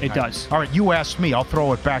on Monday night. It does. All right, you asked me. I'll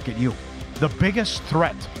throw it back at you. The biggest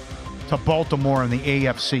threat to Baltimore in the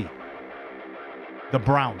AFC, the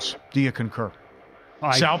Browns. Do you concur?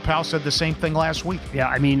 Sal Powell said the same thing last week. Yeah,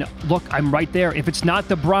 I mean, look, I'm right there. If it's not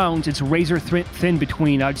the Browns, it's razor thin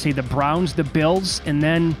between, I'd say, the Browns, the Bills, and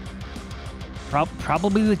then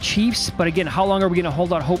probably the Chiefs. But again, how long are we going to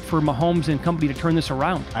hold out hope for Mahomes and company to turn this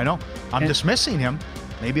around? I know. I'm dismissing him.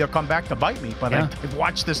 Maybe he'll come back to bite me, but yeah. I've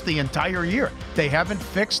watched this the entire year. They haven't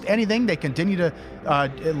fixed anything. They continue to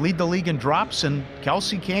lead the league in drops, and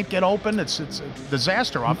Kelsey can't get open. It's a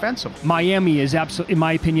disaster offensively. Miami is absolutely, in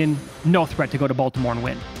my opinion, no threat to go to Baltimore and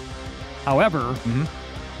win. However,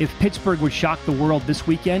 if Pittsburgh would shock the world this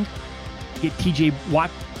weekend, get TJ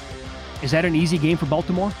Watt, is that an easy game for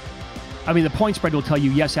Baltimore? I mean, the point spread will tell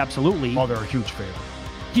you yes, absolutely. Oh, they're a huge favorite.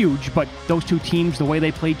 Huge, but those two teams, the way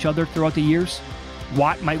they play each other throughout the years,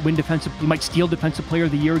 Watt might might steal Defensive Player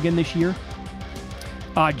of the Year again this year.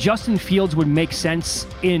 Justin Fields would make sense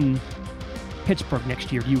in Pittsburgh next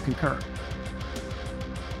year. Do you concur?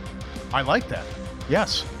 I like that.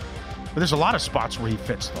 Yes. But there's a lot of spots where he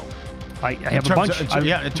fits, though. I have a bunch. In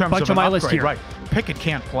terms bunch of on my upgrade, list here. Right. Pickett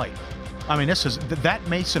can't play. I mean, that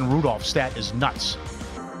Mason Rudolph stat is nuts.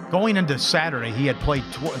 Going into Saturday, he had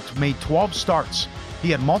made 12 starts.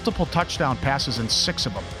 He had multiple touchdown passes in 6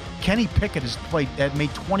 of them. Kenny Pickett had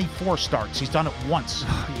made 24 starts. He's done it once.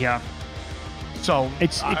 Yeah. So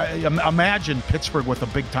imagine Pittsburgh with a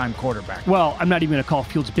big-time quarterback. Well, I'm not even going to call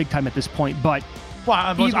Fields big-time at this point, but... Well,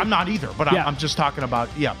 I'm not either, but yeah. I'm just talking about,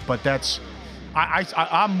 but that's...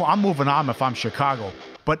 I'm moving on if I'm Chicago,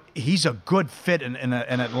 but he's a good fit in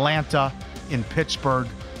Atlanta, in Pittsburgh.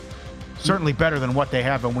 Certainly better than what they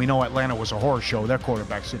have, and we know Atlanta was a horror show, their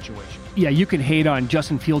quarterback situation. Yeah, you can hate on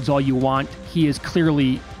Justin Fields all you want. He is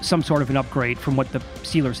clearly some sort of an upgrade from what the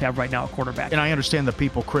Steelers have right now at quarterback. And I understand the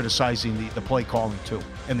people criticizing the play calling, too,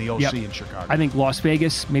 and the OC in Chicago. I think Las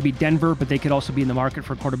Vegas, maybe Denver, but they could also be in the market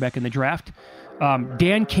for a quarterback in the draft.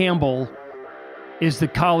 Dan Campbell is the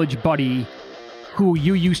college buddy who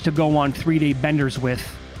you used to go on 3-day benders with,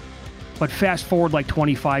 but fast forward like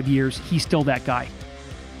 25 years, he's still that guy.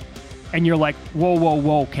 And you're like,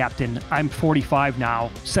 whoa, Captain. I'm 45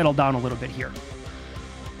 now. Settle down a little bit here.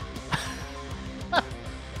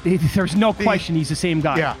 There's no question he's the same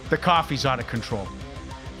guy. Yeah, the coffee's out of control.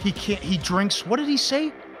 He drinks, what did he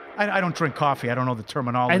say? I don't drink coffee. I don't know the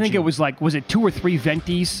terminology. I think it was was it 2 or 3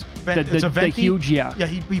 Ventis? It's a Venti? The huge, yeah. Yeah,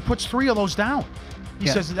 he puts 3 of those down. He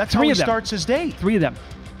says that's how he starts his day. 3 of them.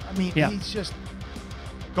 I mean, he's just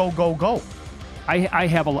go.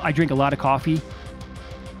 I drink a lot of coffee.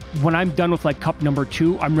 When I'm done with cup number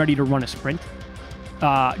 2, I'm ready to run a sprint.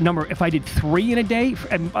 If I did 3 in a day,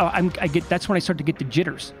 that's when I start to get the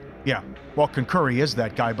jitters. Yeah, well, Concurry is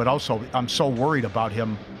that guy, but also I'm so worried about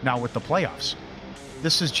him now with the playoffs.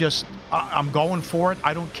 This is just, I'm going for it.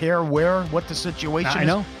 I don't care what the situation is. I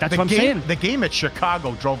know, that's what I'm saying. The game at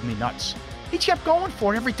Chicago drove me nuts. He kept going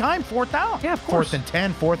for it every time, 4th down. Yeah, of course. 4th and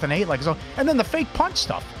 10, 4th and 8, and then the fake punt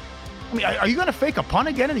stuff. I mean, are you going to fake a punt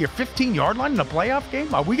again in your 15-yard line in a playoff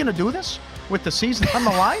game? Are we going to do this with the season on the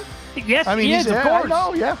line? Yes, of course.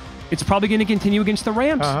 No, yeah. It's probably going to continue against the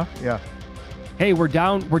Rams. Yeah. Hey, we're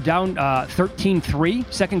down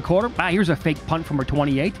 13-3, second quarter. Here's a fake punt from our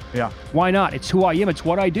 28. Yeah. Why not? It's who I am. It's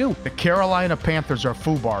what I do. The Carolina Panthers are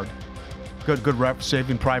FUBAR'd. Good rep,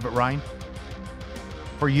 Saving Private Ryan.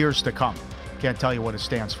 For years to come. Can't tell you what it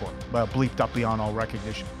stands for. But bleeped up beyond all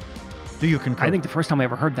recognition. Do you concur? I think the first time I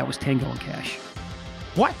ever heard that was Tango and Cash.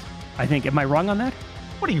 What? Am I wrong on that?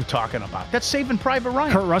 What are you talking about? That's Saving Private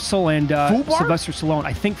Ryan. Kurt Russell and Sylvester Stallone.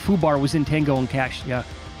 I think FUBAR was in Tango and Cash, yeah.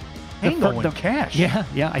 Tango and Cash? Yeah,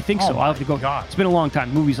 I think so. I'll have to go. God. It's been a long time.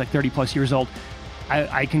 The movie's like 30-plus years old.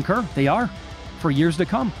 I concur. They are for years to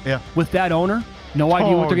come. Yeah. With that owner, no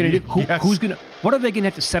idea what they're going to do. Yes. What are they going to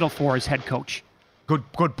have to settle for as head coach?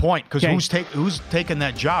 Good point. Because who's taking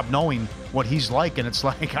that job knowing what he's like? And it's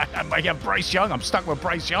like, I might have Bryce Young. I'm stuck with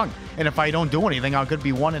Bryce Young. And if I don't do anything, I could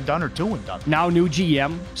be 1 and done or 2 and done. Now new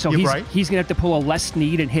GM. So he's going to have to pull a Les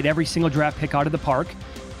Snead and hit every single draft pick out of the park.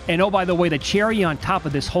 And by the way, the cherry on top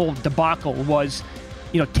of this whole debacle was,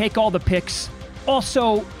 take all the picks.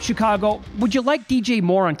 Also, Chicago, would you like DJ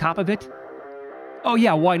Moore on top of it? Oh,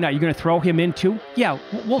 yeah, why not? You're going to throw him in too? Yeah,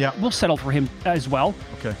 we'll settle for him as well.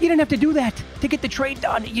 Okay. You didn't have to do that to get the trade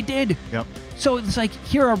done. You did. Yep. So it's like,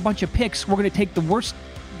 here are a bunch of picks. We're going to take the worst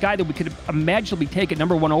guy that we could imaginably take at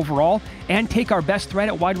number 1 overall and take our best threat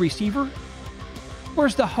at wide receiver?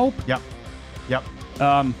 Where's the hope? Yep.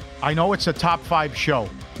 I know it's a top 5 show,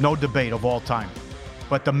 no debate of all time,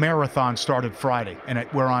 but the marathon started Friday, and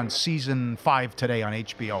we're on season 5 today on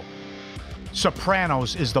HBO.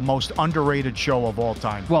 Sopranos is the most underrated show of all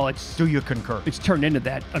time. Well, do you concur? It's turned into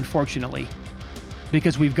that, unfortunately,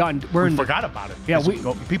 because we forgot about it. Yeah,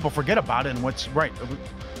 people forget about it, and what's right.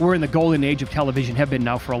 We're in the golden age of television, have been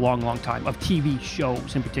now for a long, long time, of TV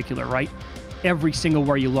shows in particular, right? Every single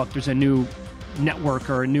where you look, there's a new network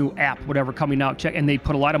or a new app, whatever, coming out. And they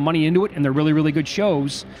put a lot of money into it, and they're really, really good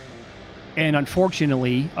shows. And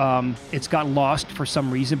unfortunately, it's gotten lost for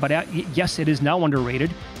some reason. But yes, it is now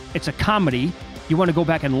underrated. It's a comedy. You want to go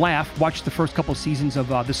back and laugh, watch the first couple seasons of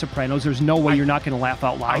The Sopranos. There's no way you're not going to laugh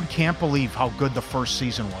out loud. I can't believe how good the first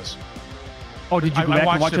season was. Oh, did you go back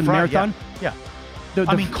and watch it in the marathon? Yeah.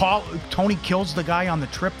 Tony kills the guy on the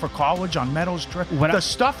trip for college, on Meadows' trip. The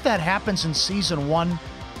stuff that happens in season 1,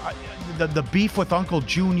 the beef with Uncle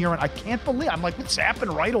Junior, and I can't believe, I'm like, this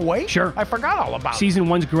happened right away? Sure. I forgot all about it. Season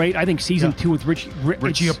 1's great. I think season 2 with Richie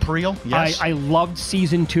Aprile, yes. I loved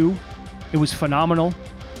season 2. It was phenomenal.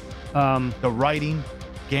 The writing,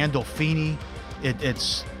 Gandolfini,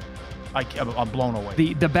 I'm blown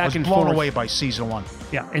away. The back and forth. I was blown away by season 1.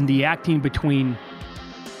 Yeah, and the acting between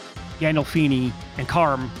Gandolfini and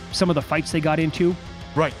Carm, some of the fights they got into.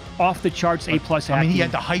 Right. Off the charts, A+ acting. I mean, he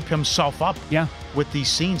had to hype himself up. Yeah. With these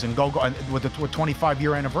scenes and go with the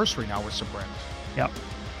 25-year anniversary now with Sopranos. Yep.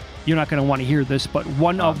 You're not going to want to hear this, but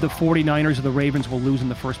one of the 49ers or the Ravens will lose in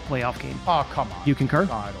the first playoff game. Oh, come on. You concur?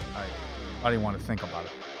 No, I didn't want to think about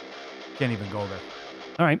it. Can't even go there.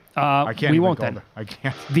 All right. I can't. We even won't go then. There. I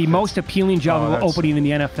can't. The most appealing job opening in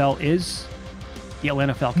the NFL is the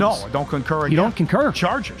Atlanta Falcons. No, I don't concur again. You don't concur?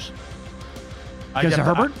 Chargers. Because of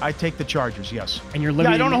Herbert? I take the Chargers, yes. And you're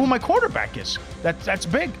living. I don't know who my quarterback is. That's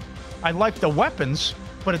big. I like the weapons,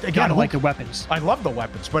 but again, I like the weapons. I love the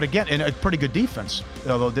weapons, but again, and a pretty good defense.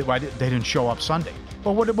 Although they didn't show up Sunday.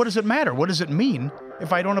 But what does it matter? What does it mean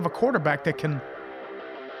if I don't have a quarterback that can?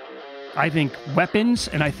 I think weapons,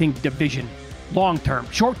 and I think division, long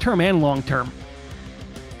term, short term, and long term.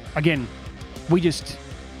 Again, we just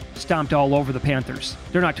stomped all over the Panthers.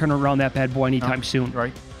 They're not turning around that bad boy anytime soon.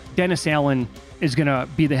 Right. Dennis Allen is going to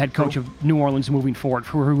be the head coach of New Orleans moving forward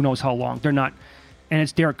for who knows how long. They're not, and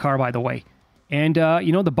it's Derek Carr, by the way. And,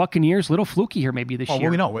 the Buccaneers, little fluky here maybe this year.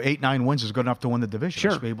 Well, we know 8-9 wins is good enough to win the division.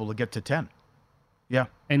 Sure. Should be able to get to 10. Yeah.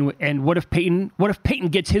 And what if Peyton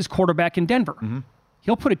gets his quarterback in Denver? Mm-hmm.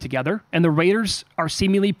 He'll put it together, and the Raiders are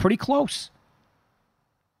seemingly pretty close.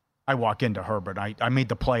 I walk into Herbert. I made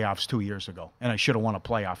the playoffs 2 years ago, and I should have won a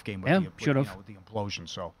playoff game with the implosion.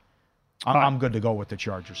 So I'm good to go with the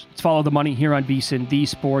Chargers. Let's follow the money here on VSiN, the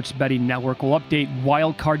Sports Betting Network. We'll update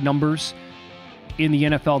wild card numbers in the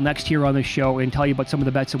NFL next year on this show and tell you about some of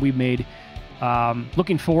the bets that we've made.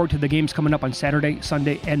 Looking forward to the games coming up on Saturday,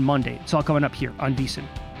 Sunday, and Monday. It's all coming up here on VSiN.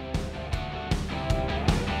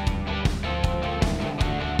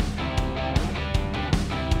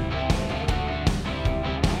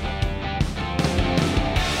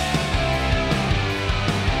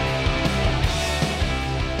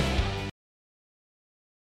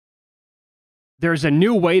 There's a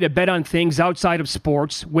new way to bet on things outside of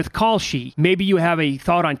sports with Kalshi. Maybe you have a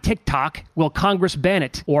thought on TikTok. Will Congress ban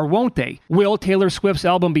it? Or won't they? Will Taylor Swift's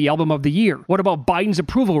album be Album of the Year? What about Biden's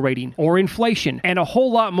approval rating? Or inflation? And a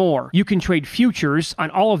whole lot more. You can trade futures on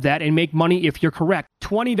all of that and make money if you're correct.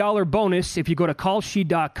 $20 bonus if you go to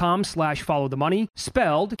kalshi.com/followthemoney,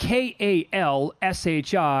 spelled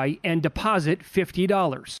KALSHI, and deposit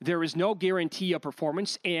 $50. There is no guarantee of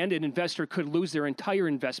performance, and an investor could lose their entire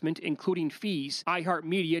investment, including fees.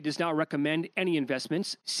 iHeartMedia does not recommend any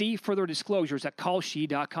investments. See further disclosures at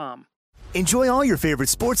kalshi.com. Enjoy all your favorite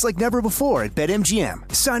sports like never before at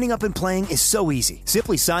BetMGM. Signing up and playing is so easy.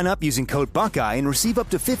 Simply sign up using code Buckeye and receive up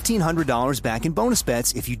to $1,500 back in bonus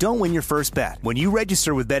bets if you don't win your first bet. When you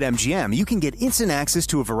register with BetMGM, you can get instant access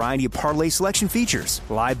to a variety of parlay selection features,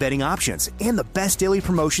 live betting options, and the best daily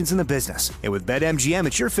promotions in the business. And with BetMGM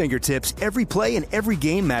at your fingertips, every play and every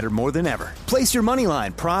game matter more than ever. Place your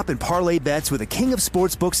moneyline, prop, and parlay bets with the king of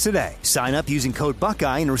sportsbooks today. Sign up using code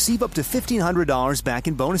Buckeye and receive up to $1,500 back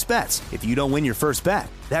in bonus bets if you don't win your first bet.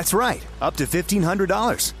 That's right, up to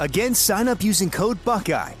 $1,500. Again, sign up using code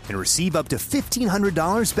Buckeye and receive up to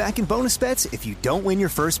 $1,500 back in bonus bets if you don't win your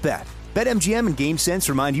first bet. BetMGM and GameSense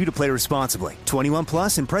remind you to play responsibly. 21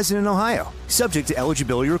 plus and present in Ohio. Subject to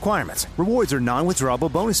eligibility requirements. Rewards are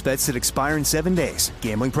non-withdrawable bonus bets that expire in 7 days.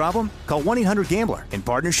 Gambling problem? Call 1-800-GAMBLER in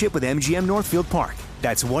partnership with MGM Northfield Park.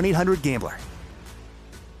 That's 1-800-GAMBLER.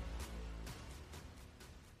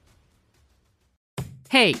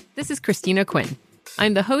 Hey, this is Christina Quinn.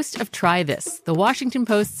 I'm the host of Try This, the Washington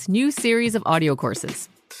Post's new series of audio courses.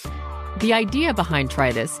 The idea behind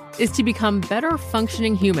Try This is to become better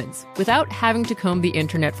functioning humans without having to comb the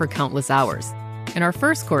internet for countless hours. In our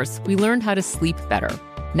first course, we learned how to sleep better.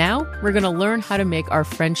 Now, we're going to learn how to make our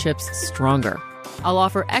friendships stronger. I'll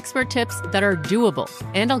offer expert tips that are doable,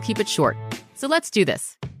 and I'll keep it short. So let's do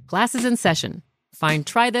this. Class is in session. Find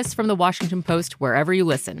Try This from the Washington Post wherever you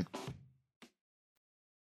listen.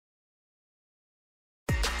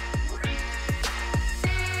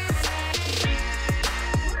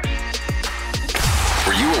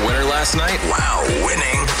 Were you a winner last night? Wow,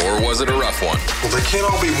 winning. Or was it a rough one? Well, they can't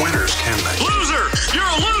all be winners, can they? Loser! You're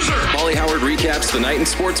a loser! Paulie Howard recaps the night in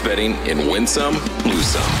sports betting in Win Some, Lose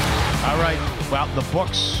Some. All right. Well, the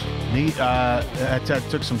books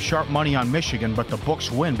took some sharp money on Michigan, but the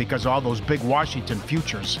books win because of all those big Washington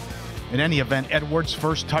futures. In any event, Edwards'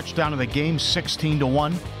 first touchdown of the game,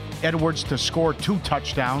 16-1. Edwards to score 2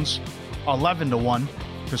 touchdowns, 11-1.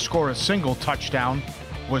 To score a single touchdown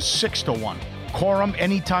was 6-1. Corum,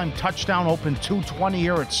 anytime touchdown, opened 220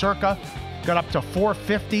 here at Circa, got up to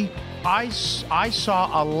 450. I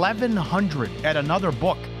saw 1,100 at another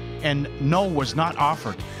book, and no was not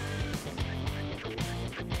offered.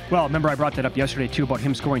 Well, remember I brought that up yesterday, too, about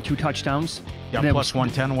him scoring 2 touchdowns. Yeah, plus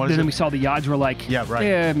 110, what is it? Then we saw the odds were like, yeah, right.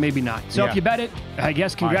 Yeah, maybe not. So if you bet it, I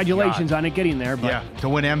guess congratulations on it getting there. But yeah, to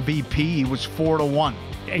win MVP, he was 4-1.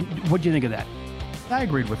 And what'd you think of that? I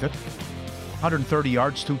agreed with it. 130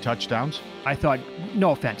 yards, 2 touchdowns. I thought,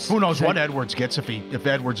 no offense. Who knows what Edwards gets if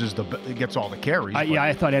Edwards gets all the carries. Yeah,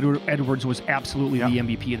 I thought Edwards was absolutely the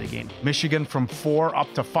MVP of the game. Michigan from 4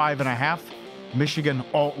 up to 5.5. Michigan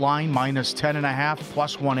alt line minus 10.5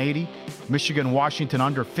 plus 180. Michigan Washington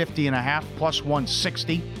under 50.5 plus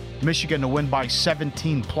 160. Michigan to win by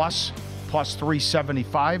 17 plus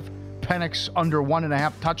 375. Penix under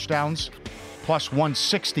 1.5 touchdowns plus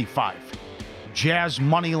 165. Jazz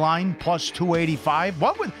money line plus 285.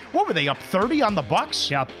 What were they up 30 on the Bucks?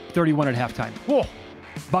 Yeah, 31 at halftime. Whoa.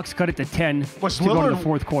 Bucks cut it to 10 go to the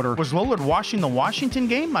fourth quarter. Was Lillard watching the Washington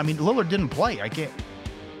game? I mean, Lillard didn't play. I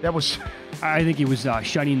think he was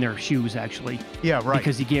shining their shoes, actually. Yeah, right.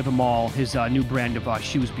 Because he gave them all his new brand of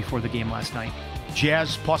shoes before the game last night.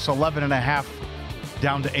 Jazz plus 11.5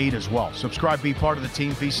 down to 8 as well. Subscribe, be part of the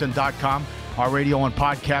team, vsin.com. Our radio and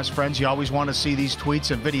podcast friends, you always want to see these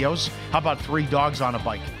tweets and videos. How about 3 dogs on a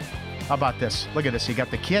bike? How about this? Look at this. You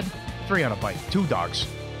got the kid, 3 on a bike, 2 dogs.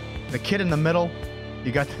 The kid in the middle,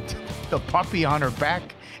 you got the puppy on her back,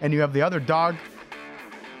 and you have the other dog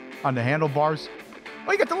on the handlebars.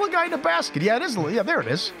 Oh, you got the little guy in the basket. Yeah, it is. Yeah, there it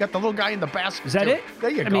is. You got the little guy in the basket. Is that it? There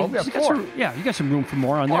you go. Mean, you got some room for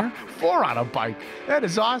more on there. 4 on a bike. That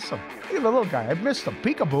is awesome. Look at the little guy. I missed him.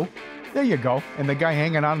 Peekaboo. There you go. And the guy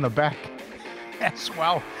hanging on the back. Yes,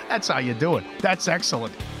 well, that's how you do it. That's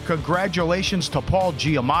excellent. Congratulations to Paul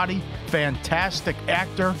Giamatti. Fantastic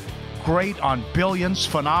actor. Great on Billions.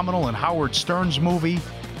 Phenomenal in Howard Stern's movie.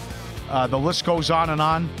 The list goes on and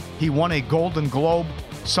on. He won a Golden Globe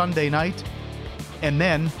Sunday night. And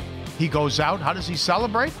then he goes out. How does he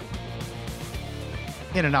celebrate?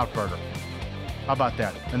 In-N-Out Burger. How about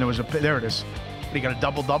that? And there it is. He got a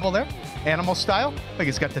double-double there? Animal style? Like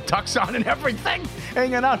he's got the tux on and everything,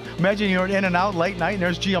 hanging out. Imagine you're in and out late night, and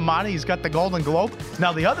there's Giamatti. He's got the Golden Globe.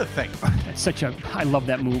 Now, the other thing. I love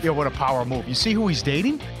that move. Yeah, what a power move. You see who he's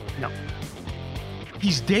dating? No.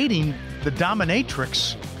 He's dating the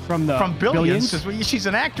dominatrix from Billions. She's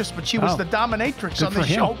an actress, but she was the dominatrix on the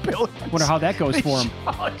show Billions. Wonder how that goes for him.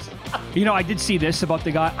 You know, I did see this about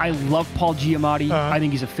the guy. I love Paul Giamatti. I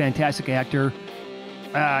think he's a fantastic actor.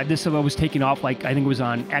 This was taking off, I think it was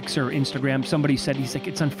on X or Instagram. Somebody said,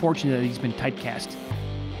 it's unfortunate that he's been typecast.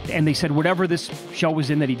 And they said, whatever this show was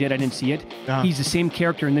in that he did, I didn't see it. He's the same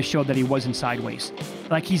character in this show that he was in Sideways.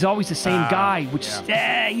 He's always the same guy, which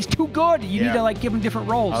he's too good. You need to give him different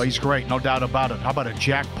roles. Oh, he's great. No doubt about it. How about a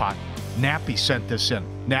jackpot? Nappy sent this in.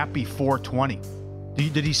 Nappy 420.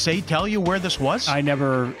 Did he tell you where this was? I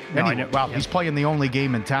never. He's playing the only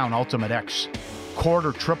game in town, Ultimate X.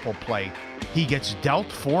 Quarter triple play. He gets dealt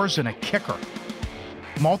 4s and a kicker.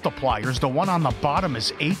 Multipliers, the one on the bottom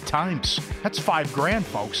is 8 times. That's $5,000,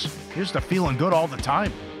 folks. Here's the feeling good all the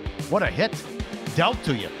time. What a hit. Dealt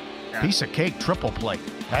to you. Yeah. Piece of cake triple play.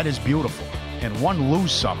 That is beautiful. And one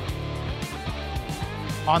lose some.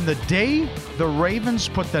 On the day the Ravens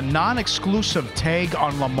put the non-exclusive tag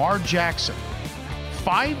on Lamar Jackson,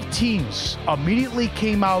 5 teams immediately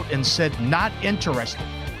came out and said not interested.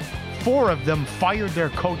 4 of them fired their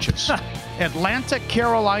coaches. Atlanta,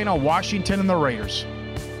 Carolina, Washington, and the Raiders.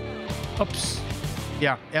 Oops.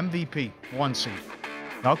 Yeah, MVP, 1 seed.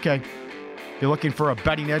 Okay. If you're looking for a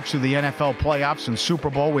betting edge to the NFL playoffs and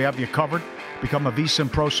Super Bowl, we have you covered. Become a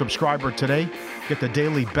VSiN Pro subscriber today. Get the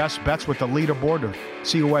daily best bets with the leaderboard to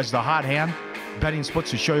see who has the hot hand. Betting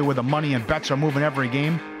splits to show you where the money and bets are moving every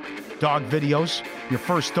game. Dog videos. Your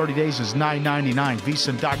first 30 days is $9.99.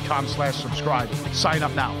 VSiN.com/subscribe. Sign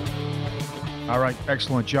up now. All right.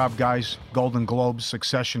 Excellent job, guys. Golden Globes,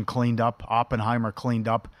 Succession cleaned up. Oppenheimer cleaned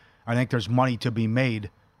up. I think there's money to be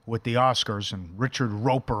made with the Oscars and Richard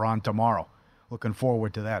Roper on tomorrow. Looking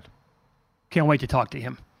forward to that. Can't wait to talk to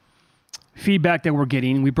him. Feedback that we're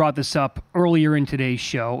getting, we brought this up earlier in today's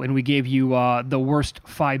show, and we gave you the worst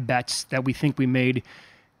 5 bets that we think we made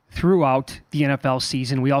throughout the NFL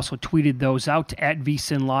season. We also tweeted those out at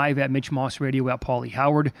VSiN Live, at Mitch Moss Radio, at Paulie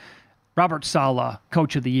Howard. Robert Saleh,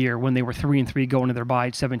 Coach of the Year, when they were 3-3 going to their bye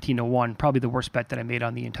at 17-1. Probably the worst bet that I made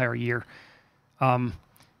on the entire year. The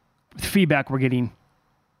feedback we're getting,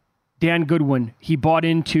 Dan Goodwin, he bought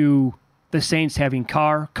into the Saints having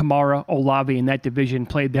Carr, Kamara, Olave in that division,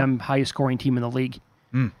 played them highest scoring team in the league.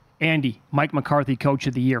 Andy, Mike McCarthy, Coach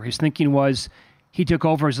of the Year. His thinking was he took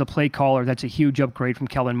over as the play caller. That's a huge upgrade from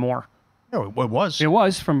Kellen Moore. Yeah, it was. It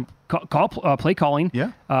was from play calling.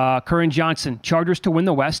 Yeah. Curran Johnson, Chargers to win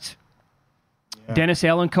the West. Yeah. Dennis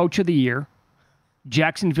Allen, Coach of the Year.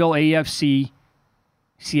 Jacksonville, AFC.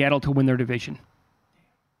 Seattle to win their division.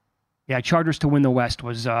 Yeah, Chargers to win the West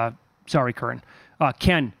was, sorry, Curran.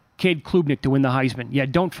 Ken, Cade Klubnik to win the Heisman. Yeah,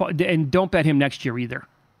 don't bet him next year either.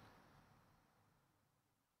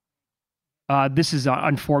 This is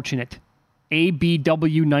unfortunate.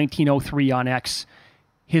 ABW1903 on X.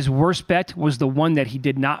 His worst bet was the one that he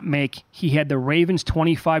did not make. He had the Ravens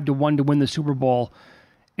 25-1 to win the Super Bowl,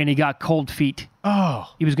 and he got cold feet.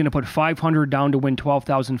 Oh. He was going to put $500 down to win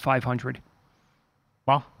 $12,500.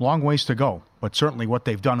 Well, long ways to go, but certainly what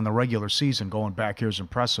they've done in the regular season going back here is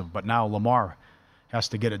impressive. But now Lamar has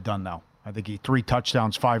to get it done now. I think he 3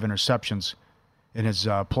 touchdowns, 5 interceptions in his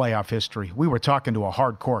playoff history. We were talking to a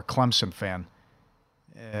hardcore Clemson fan.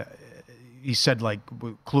 He said, like,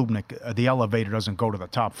 Klubnik, the elevator doesn't go to the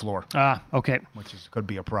top floor. Okay. Which could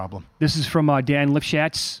be a problem. This is from Dan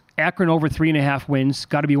Lifshatz. Akron over 3.5 wins.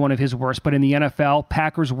 Got to be one of his worst. But in the NFL,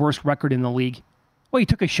 Packers' worst record in the league. Well, he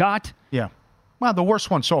took a shot. Yeah. Well, the worst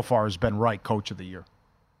one so far has been Wright, Coach of the Year.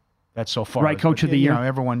 That's so far. Right, Coach of the Year. You know,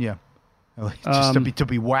 everyone, yeah. Just to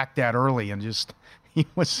be whacked that early and just he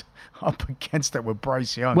was up against it with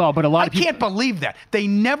Bryce Young. Well, but a lot of people can't believe that. They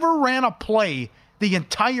never ran a play the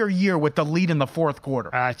entire year with the lead in the fourth quarter.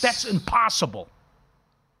 That's impossible.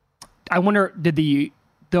 I wonder, did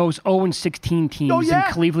those 0-16 teams in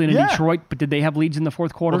Cleveland and Detroit, but did they have leads in the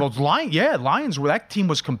fourth quarter? Well, those Lions, that team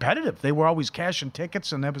was competitive. They were always cashing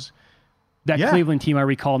tickets, and that Cleveland team, I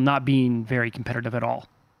recall, not being very competitive at all.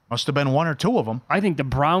 Must have been 1 or 2 of them. I think the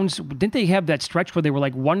Browns, didn't they have that stretch where they were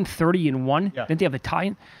like 130-1? Yeah. Didn't they have the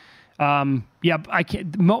tie-in? I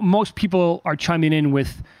can't. Most people are chiming in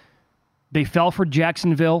with they fell for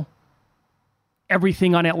Jacksonville.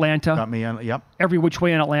 Everything on Atlanta. Got me on, yep. Every which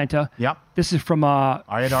way on Atlanta. Yep. This is from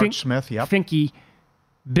Art Smith, yep. Finke.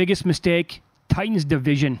 Biggest mistake, Titans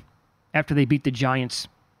division after they beat the Giants.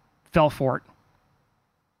 Fell for it.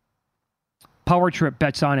 Power Trip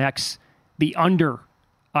bets on X. The under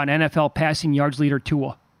on NFL passing yards leader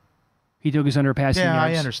Tua. He took his under passing yards. Yeah,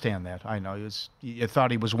 I understand that. I know. You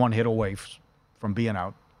thought he was 1 hit away from being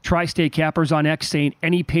out. Tri-State Cappers on X saying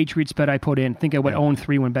any Patriots bet I put in. I think I went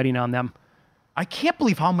 0-3 when betting on them. I can't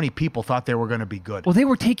believe how many people thought they were going to be good. Well, they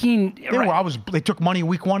were taking... They took money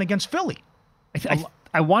week 1 against Philly.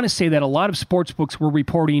 I want to say that a lot of sports books were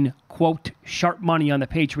reporting, quote, sharp money on the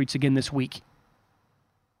Patriots again this week.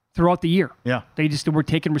 Throughout the year. Yeah. They just were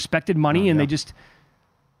taking respected money, and they just...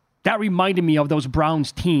 That reminded me of those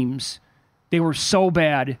Browns teams. They were so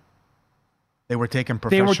bad. They were taking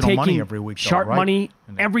professional money every week. Sharp money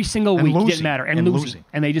every single week. It didn't matter. And losing.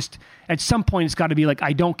 And they just, at some point, it's got to be like,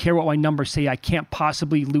 I don't care what my numbers say. I can't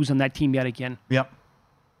possibly lose on that team yet again. Yep.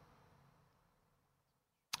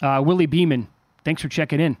 Willie Beeman, thanks for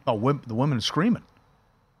checking in. Oh, the women are screaming.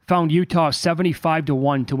 Found Utah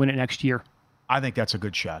 75-1 to win it next year. I think that's a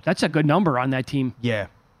good shot. That's a good number on that team. Yeah.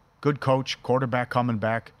 Good coach, quarterback coming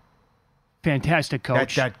back. Fantastic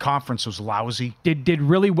coach. That conference was lousy. Did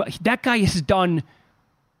really well. That guy has done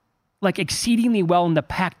like exceedingly well in the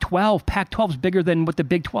Pac-12. Pac-12 is bigger than what the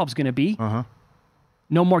Big 12 is going to be. Uh-huh.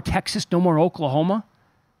 No more Texas, no more Oklahoma.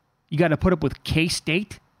 You got to put up with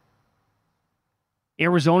K-State.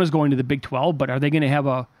 Arizona's going to the Big 12, but are they going to have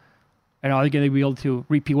are they going to be able to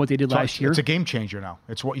repeat what they did last year? It's a game changer now.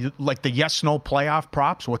 It's like the yes/no playoff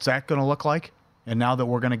props. What's that going to look like? And now that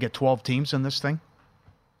we're going to get 12 teams in this thing,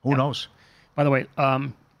 who knows? By the way,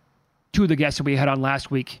 two of the guests that we had on last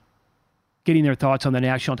week, getting their thoughts on the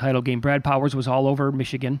national title game. Brad Powers was all over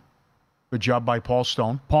Michigan. Good job by Paul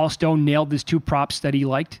Stone. Paul Stone nailed his 2 props that he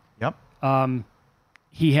liked. Yep.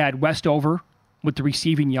 He had Westover with the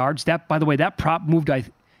receiving yards. That, by the way, that prop moved.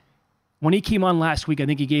 When he came on last week, I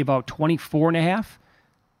think he gave out 24.5.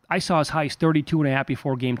 I saw as high as 32.5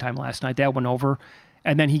 before game time last night. That went over.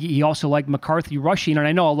 And then he also liked McCarthy rushing. And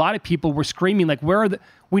I know a lot of people were screaming, like,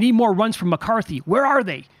 we need more runs from McCarthy. Where are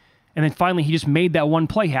they? And then finally he just made that one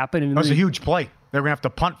play happen. And that was a huge play. They were going to have to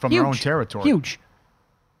punt from their own territory. Huge.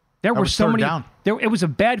 There were so many. It was a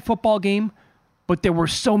bad football game, but there were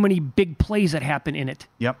so many big plays that happened in it.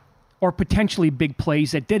 Yep. Or potentially big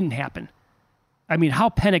plays that didn't happen. I mean, how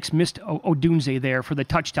Penix missed Odunze there for the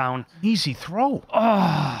touchdown. Easy throw.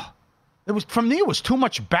 Oh. It was too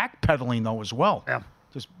much backpedaling, though, as well. Yeah.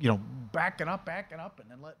 Just, backing up,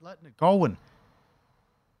 and then letting it go.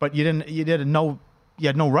 But you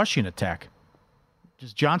had no rushing attack.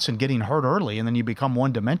 Just Johnson getting hurt early, and then you become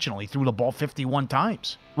one-dimensional. He threw the ball 51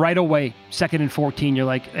 times. Right away, 2nd and 14, you're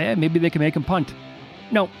like, maybe they can make him punt.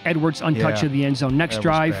 No, Edwards untouched of the end zone. Next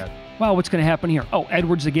drive, well, what's going to happen here? Oh,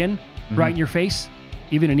 Edwards again, right in your face.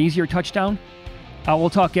 Even an easier touchdown. We'll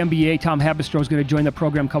talk NBA. Tom Habistro is going to join the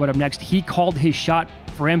program coming up next. He called his shot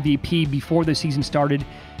for MVP before the season started,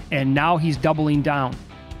 and now he's doubling down.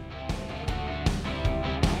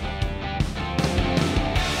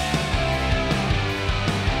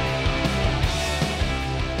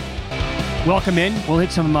 Welcome in. We'll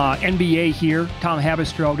hit some NBA here. Tom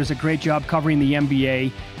Habistro does a great job covering the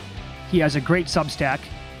NBA. He has a great Substack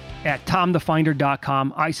at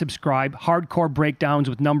tomthefinder.com. I subscribe. Hardcore breakdowns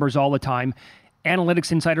with numbers all the time.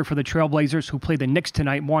 Analytics insider for the Trailblazers, who play the Knicks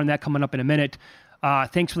tonight. More on that coming up in a minute.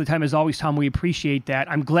 Thanks for the time as always, Tom. We appreciate that.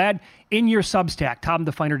 I'm glad in your Substack,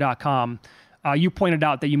 tomthefinder.com, you pointed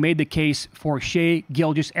out that you made the case for Shai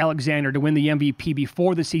Gilgeous-Alexander to win the MVP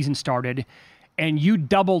before the season started, and you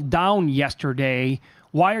doubled down yesterday.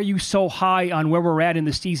 Why are you so high on where we're at in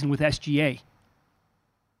the season with SGA?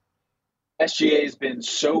 SGA has been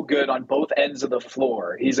so good on both ends of the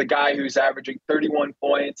floor. He's a guy who's averaging 31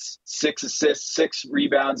 points, 6 assists, 6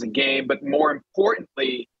 rebounds a game. But more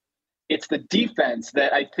importantly, it's the defense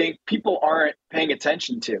that I think people aren't paying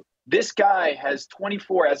attention to. This guy has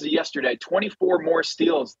 24, as of yesterday, 24 more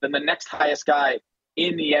steals than the next highest guy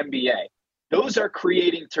in the NBA. Those are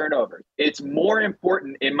creating turnovers. It's more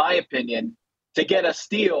important, in my opinion, to get a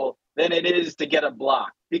steal than it is to get a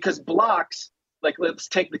block. Because blocks, like let's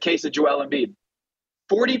take the case of Joel Embiid.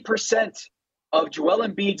 40% of Joel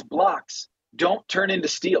Embiid's blocks don't turn into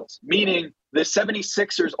steals, meaning the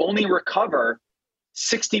 76ers only recover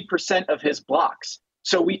 60% of his blocks.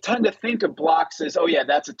 So we tend to think of blocks as, oh yeah,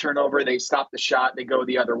 that's a turnover. They stop the shot. They go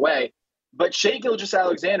the other way. But Shai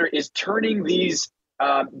Gilgeous-Alexander is turning these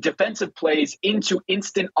defensive plays into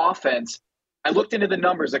instant offense. I looked into the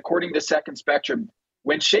numbers according to Second Spectrum.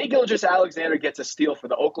 When Shai Gilgeous-Alexander gets a steal for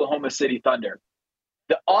the Oklahoma City Thunder,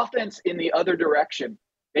 the offense in the other direction,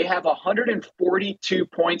 they have 142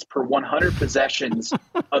 points per 100 possessions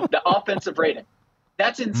of the offensive rating.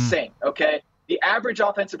 That's insane, okay? The average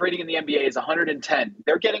offensive rating in the NBA is 110.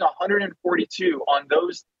 They're getting 142 on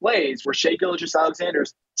those plays where Shai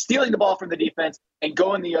Gilgeous-Alexander's stealing the ball from the defense and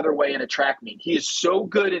going the other way in a track meet. He is so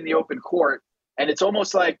good in the open court, and it's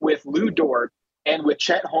almost like with Lou Dort and with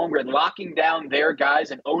Chet Holmgren locking down their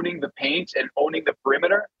guys and owning the paint and owning the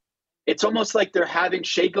perimeter. It's almost like they're having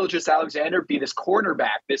Shai Gilgeous-Alexander be this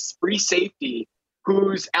cornerback, this free safety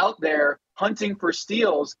who's out there hunting for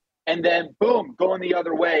steals and then, boom, going the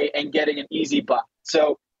other way and getting an easy buck.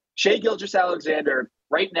 So Shai Gilgeous-Alexander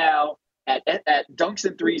right now at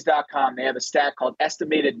dunksandthrees.com, they have a stat called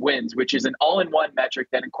estimated wins, which is an all-in-one metric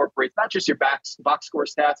that incorporates not just your box score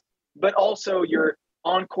stats, but also your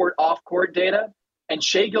on-court, off-court data. And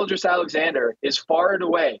Shai Gilgeous-Alexander is far and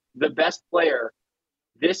away the best player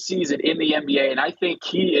this season in the NBA. And I think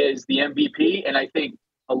he is the MVP. And I think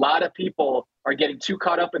a lot of people are getting too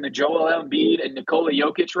caught up in the Joel Embiid and Nikola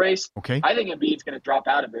Jokic race. Okay. I think Embiid's going to drop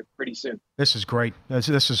out of it pretty soon. This is great. This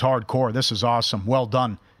is hardcore. This is awesome. Well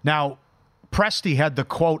done. Now, Presti had the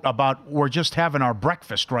quote about we're just having our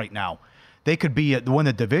breakfast right now. They could win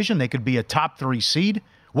the division. They could be a top 3 seed.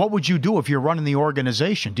 What would you do if you're running the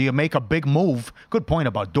organization? Do you make a big move? Good point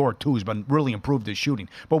about Dort, too. He's been really improved his shooting.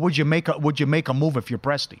 But would you make a move if you're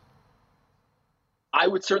Presti? I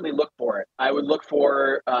would certainly look for it. I would look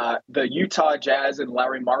for the Utah Jazz and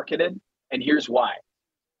Lauri Markkanen, and here's why.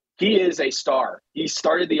 He is a star. He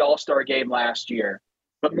started the All-Star game last year,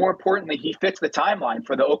 but more importantly, he fits the timeline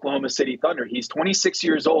for the Oklahoma City Thunder. He's 26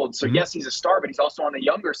 years old, so yes, he's a star, but he's also on the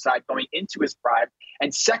younger side going into his prime.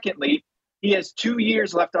 And secondly, he has 2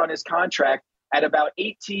 years left on his contract at about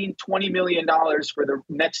 $18, $20 million for the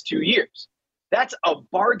next 2 years. That's a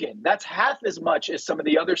bargain. That's half as much as some of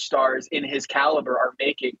the other stars in his caliber are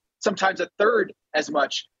making, sometimes a third as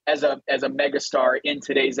much as a megastar in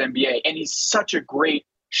today's NBA. And he's such a great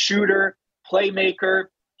shooter, playmaker.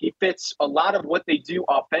 He fits a lot of what they do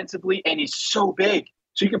offensively, and he's so big.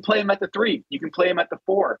 So you can play him at the 3. You can play him at the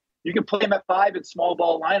 4. You can play him at 5 in small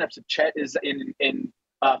ball lineups if Chet is in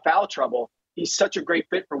foul trouble. He's such a great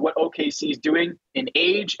fit for what OKC is doing in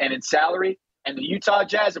age and in salary. And the Utah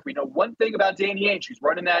Jazz, if we know one thing about Danny Ainge, who's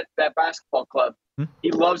running that basketball club,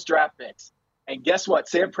 he loves draft picks. And guess what?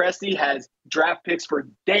 Sam Presti has draft picks for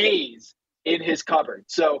days in his cupboard.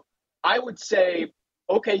 So I would say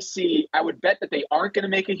OKC, I would bet that they aren't going to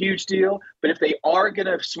make a huge deal. But if they are going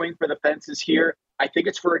to swing for the fences here, I think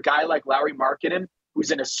it's for a guy like Lauri Markkanen,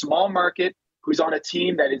 who's in a small market, who's on a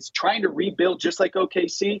team that is trying to rebuild just like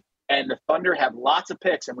OKC. And the Thunder have lots of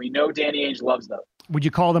picks, and we know Danny Ainge loves those. Would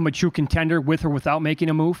you call them a true contender with or without making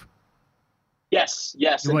a move? Yes.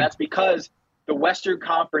 And that's because the Western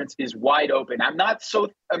Conference is wide open. I'm not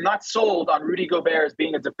sold on Rudy Gobert as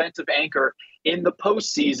being a defensive anchor in the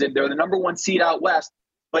postseason. They're the number 1 seed out west.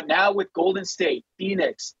 But now with Golden State,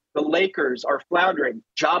 Phoenix, the Lakers are floundering.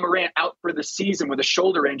 Ja Morant out for the season with a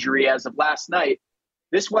shoulder injury as of last night.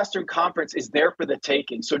 This Western Conference is there for the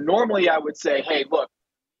taking. So normally I would say, hey, look,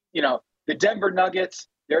 the Denver Nuggets,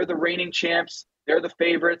 they're the reigning champs. They're the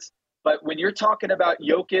favorites. But when you're talking about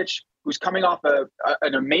Jokic, who's coming off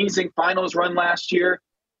an amazing finals run last year,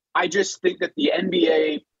 I just think that the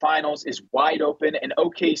NBA finals is wide open. And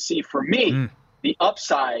OKC, for me, the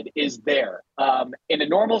upside is there. In a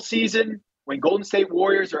normal season, when Golden State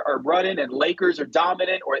Warriors are running and Lakers are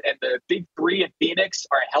dominant, and the big 3 in Phoenix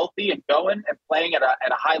are healthy and going and playing at a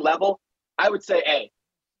high level, I would say, hey,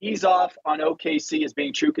 ease off on OKC as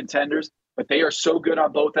being true contenders, but they are so good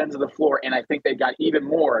on both ends of the floor, and I think they've got even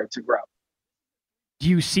more to grow. Do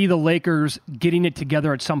you see the Lakers getting it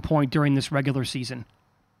together at some point during this regular season?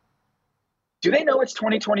 Do they know it's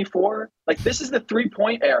 2024? Like, this is the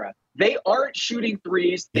three-point era. They aren't shooting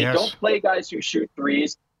threes. They don't play guys who shoot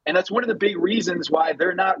threes, and that's one of the big reasons why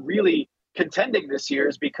they're not really contending this year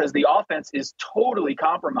is because the offense is totally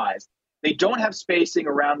compromised. They don't have spacing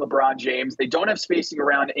around LeBron James. They don't have spacing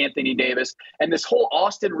around Anthony Davis. And this whole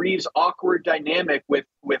Austin Reeves awkward dynamic with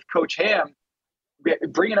Coach Ham,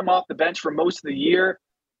 bringing him off the bench for most of the year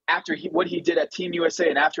after what he did at Team USA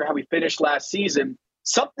and after how he finished last season,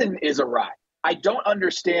 something is awry. I don't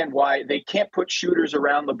understand why they can't put shooters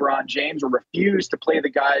around LeBron James or refuse to play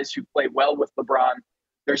the guys who play well with LeBron.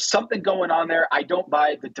 There's something going on there. I don't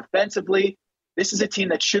buy it. Defensively, this is a team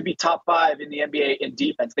that should be top 5 in the NBA in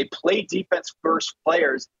defense. They play defense-first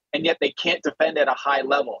players, and yet they can't defend at a high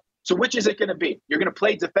level. So which is it going to be? You're going to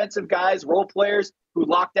play defensive guys, role players who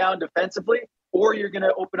lock down defensively, or you're going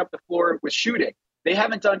to open up the floor with shooting. They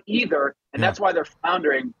haven't done either, and that's why they're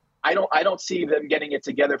floundering. I don't see them getting it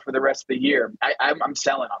together for the rest of the year. I'm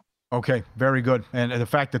selling them. Okay, very good. And the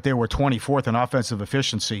fact that they were 24th in offensive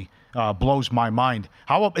efficiency blows my mind.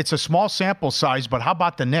 It's a small sample size, but how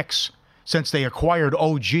about the Knicks? Since they acquired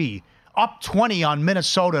OG, up 20 on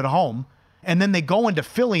Minnesota at home, and then they go into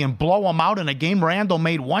Philly and blow them out in a game Randall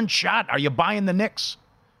made 1 shot. Are you buying the Knicks?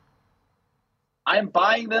 I'm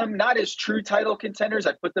buying them, not as true title contenders.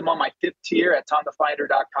 I put them on my 5th tier at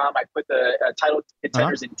TomTheFinder.com. I put the title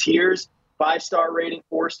contenders in tiers, 5-star rating,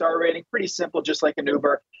 4-star rating, pretty simple, just like an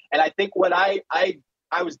Uber. And I think what I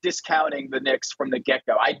was discounting the Knicks from the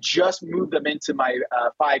get-go. I just moved them into my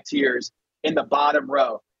 5 tiers in the bottom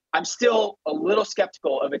row. I'm still a little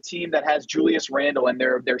skeptical of a team that has Julius Randle and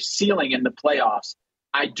their ceiling in the playoffs.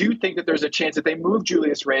 I do think that there's a chance that they move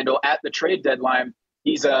Julius Randle at the trade deadline.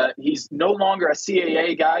 He's no longer a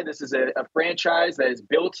CAA guy. This is a franchise that is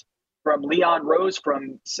built from Leon Rose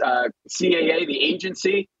from CAA, the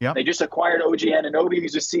agency. Yep. They just acquired OG Anunoby,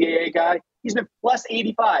 who's a CAA guy. He's been plus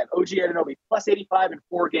 85, OG Anunoby, plus 85 in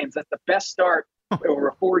 4 games. That's the best start over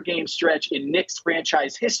a 4-game stretch in Knicks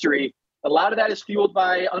franchise history. A lot of that is fueled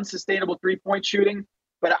by unsustainable three-point shooting,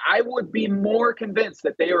 but I would be more convinced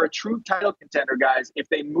that they are a true title contender, guys, if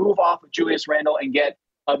they move off of Julius Randle and get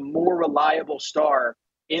a more reliable star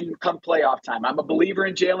in come playoff time. I'm a believer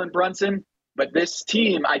in Jalen Brunson, but this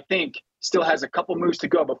team, I think, still has a couple moves to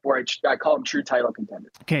go before I call them true title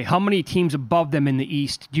contenders. Okay, how many teams above them in the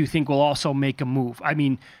East do you think will also make a move? I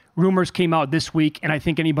mean, rumors came out this week, and I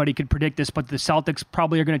think anybody could predict this, but the Celtics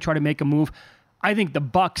probably are going to try to make a move. I think the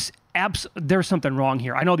Bucks, there's something wrong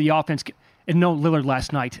here. I know the offense, and no Lillard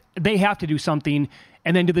last night. They have to do something,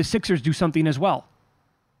 and then do the Sixers do something as well?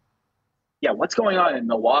 Yeah, what's going on in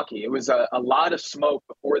Milwaukee? It was a lot of smoke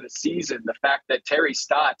before the season. The fact that Terry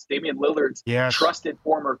Stotts, Damian Lillard's trusted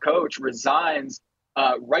former coach, resigns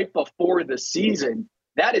right before the season.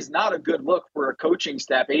 That is not a good look for a coaching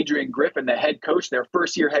staff. Adrian Griffin, the head coach, their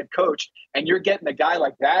first-year head coach, and you're getting a guy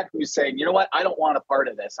like that who's saying, you know what, I don't want a part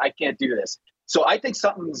of this. I can't do this. So I think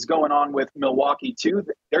something's going on with Milwaukee, too.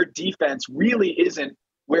 Their defense really isn't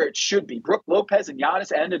where it should be. Brook Lopez and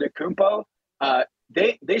Giannis Antetokounmpo,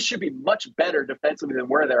 they should be much better defensively than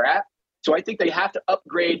where they're at. So I think they have to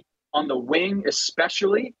upgrade on the wing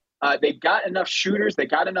especially. They've got enough shooters. They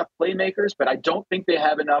got enough playmakers, but I don't think they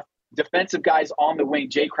have enough defensive guys on the wing.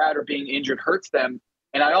 Jay Crowder being injured hurts them.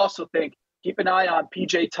 And I also think keep an eye on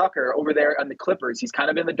PJ Tucker over there on the Clippers. He's kind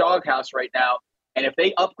of in the doghouse right now. And if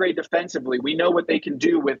they upgrade defensively, we know what they can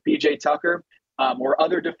do with PJ Tucker or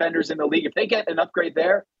other defenders in the league. If they get an upgrade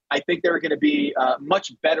there, I think they're going to be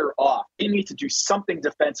much better off. They need to do something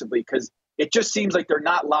defensively because it just seems like they're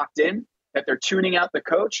not locked in, that they're tuning out the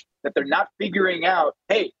coach, that they're not figuring out,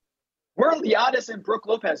 hey, we're Giannis and Brook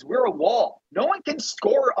Lopez. We're a wall. No one can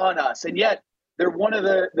score on us. And yet they're one of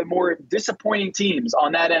the more disappointing teams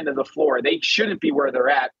on that end of the floor. They shouldn't be where they're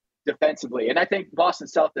at defensively. And I think Boston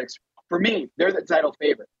Celtics, for me, they're the title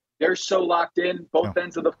favorite. They're so locked in, both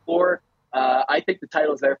ends of the floor. I think the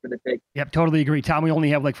title's there for the take. Yep, totally agree. Tom, we only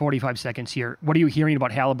have like 45 seconds here. What are you hearing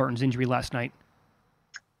about Halliburton's injury last night?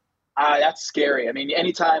 That's scary. I mean,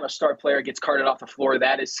 anytime a star player gets carted off the floor,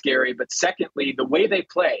 that is scary. But secondly, the way they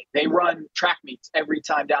play, they run track meets every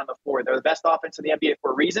time down the floor. They're the best offense in the NBA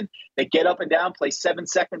for a reason. They get up and down, play 7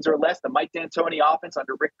 seconds or less, the Mike D'Antoni offense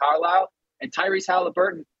under Rick Carlisle. And Tyrese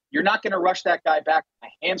Halliburton, you're not going to rush that guy back from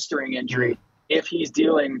a hamstring injury if he's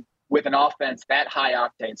dealing with an offense that high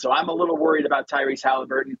octane. So I'm a little worried about Tyrese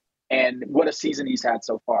Halliburton and what a season he's had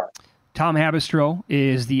so far. Tom Habistro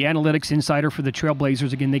is the analytics insider for the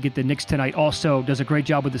Trailblazers. Again, they get the Knicks tonight. Also does a great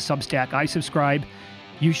job with the Substack. I subscribe.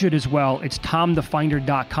 You should as well. It's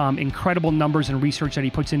TomTheFinder.com. Incredible numbers and research that he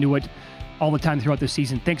puts into it all the time throughout the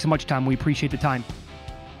season. Thanks so much, Tom. We appreciate the time.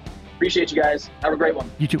 Appreciate you guys. Have a great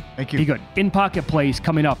one. You too. Thank you. Be good. In Pocket plays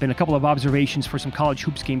coming up and a couple of observations for some college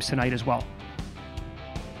hoops games tonight as well.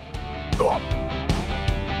 Go on.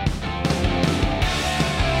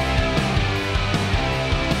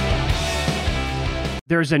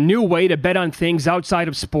 There's a new way to bet on things outside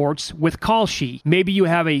of sports with Kalshi. Maybe you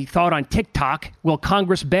have a thought on TikTok. Will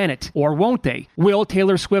Congress ban it? Or won't they? Will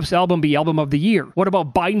Taylor Swift's album be Album of the Year? What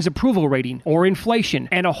about Biden's approval rating or inflation?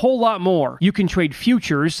 And a whole lot more. You can trade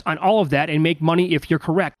futures on all of that and make money if you're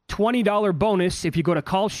correct. $20 bonus if you go to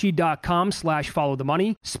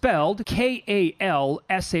kalshi.com/followthemoney, spelled KALSHI,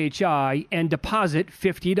 and deposit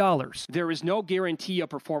 $50. There is no guarantee of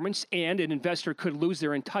performance, and an investor could lose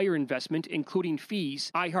their entire investment, including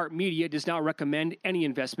fees. iHeartMedia does not recommend any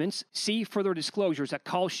investments. See further disclosures at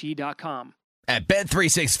kalshi.com. At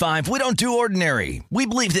Bet365, we don't do ordinary. We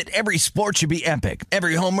believe that every sport should be epic.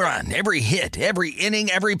 Every home run, every hit, every inning,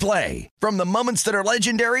 every play. From the moments that are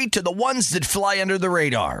legendary to the ones that fly under the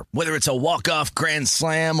radar. Whether it's a walk-off grand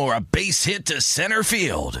slam or a base hit to center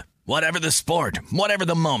field. Whatever the sport, whatever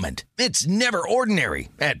the moment. It's never ordinary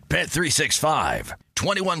at Bet365.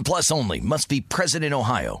 21 plus only. Must be present in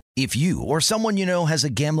Ohio. If you or someone you know has a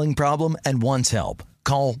gambling problem and wants help,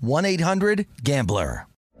 call 1-800-GAMBLER.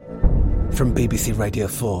 From BBC Radio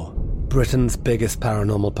 4, Britain's biggest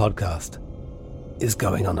paranormal podcast is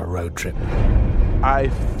going on a road trip. I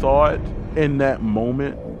thought in that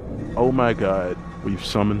moment, oh my God, we've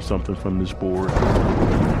summoned something from this board.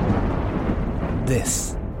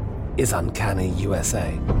 This is Uncanny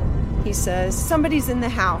USA. He says, somebody's in the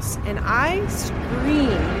house, and I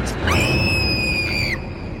screamed.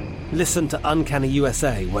 Listen to Uncanny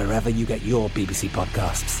USA wherever you get your BBC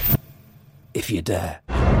podcasts, if you dare.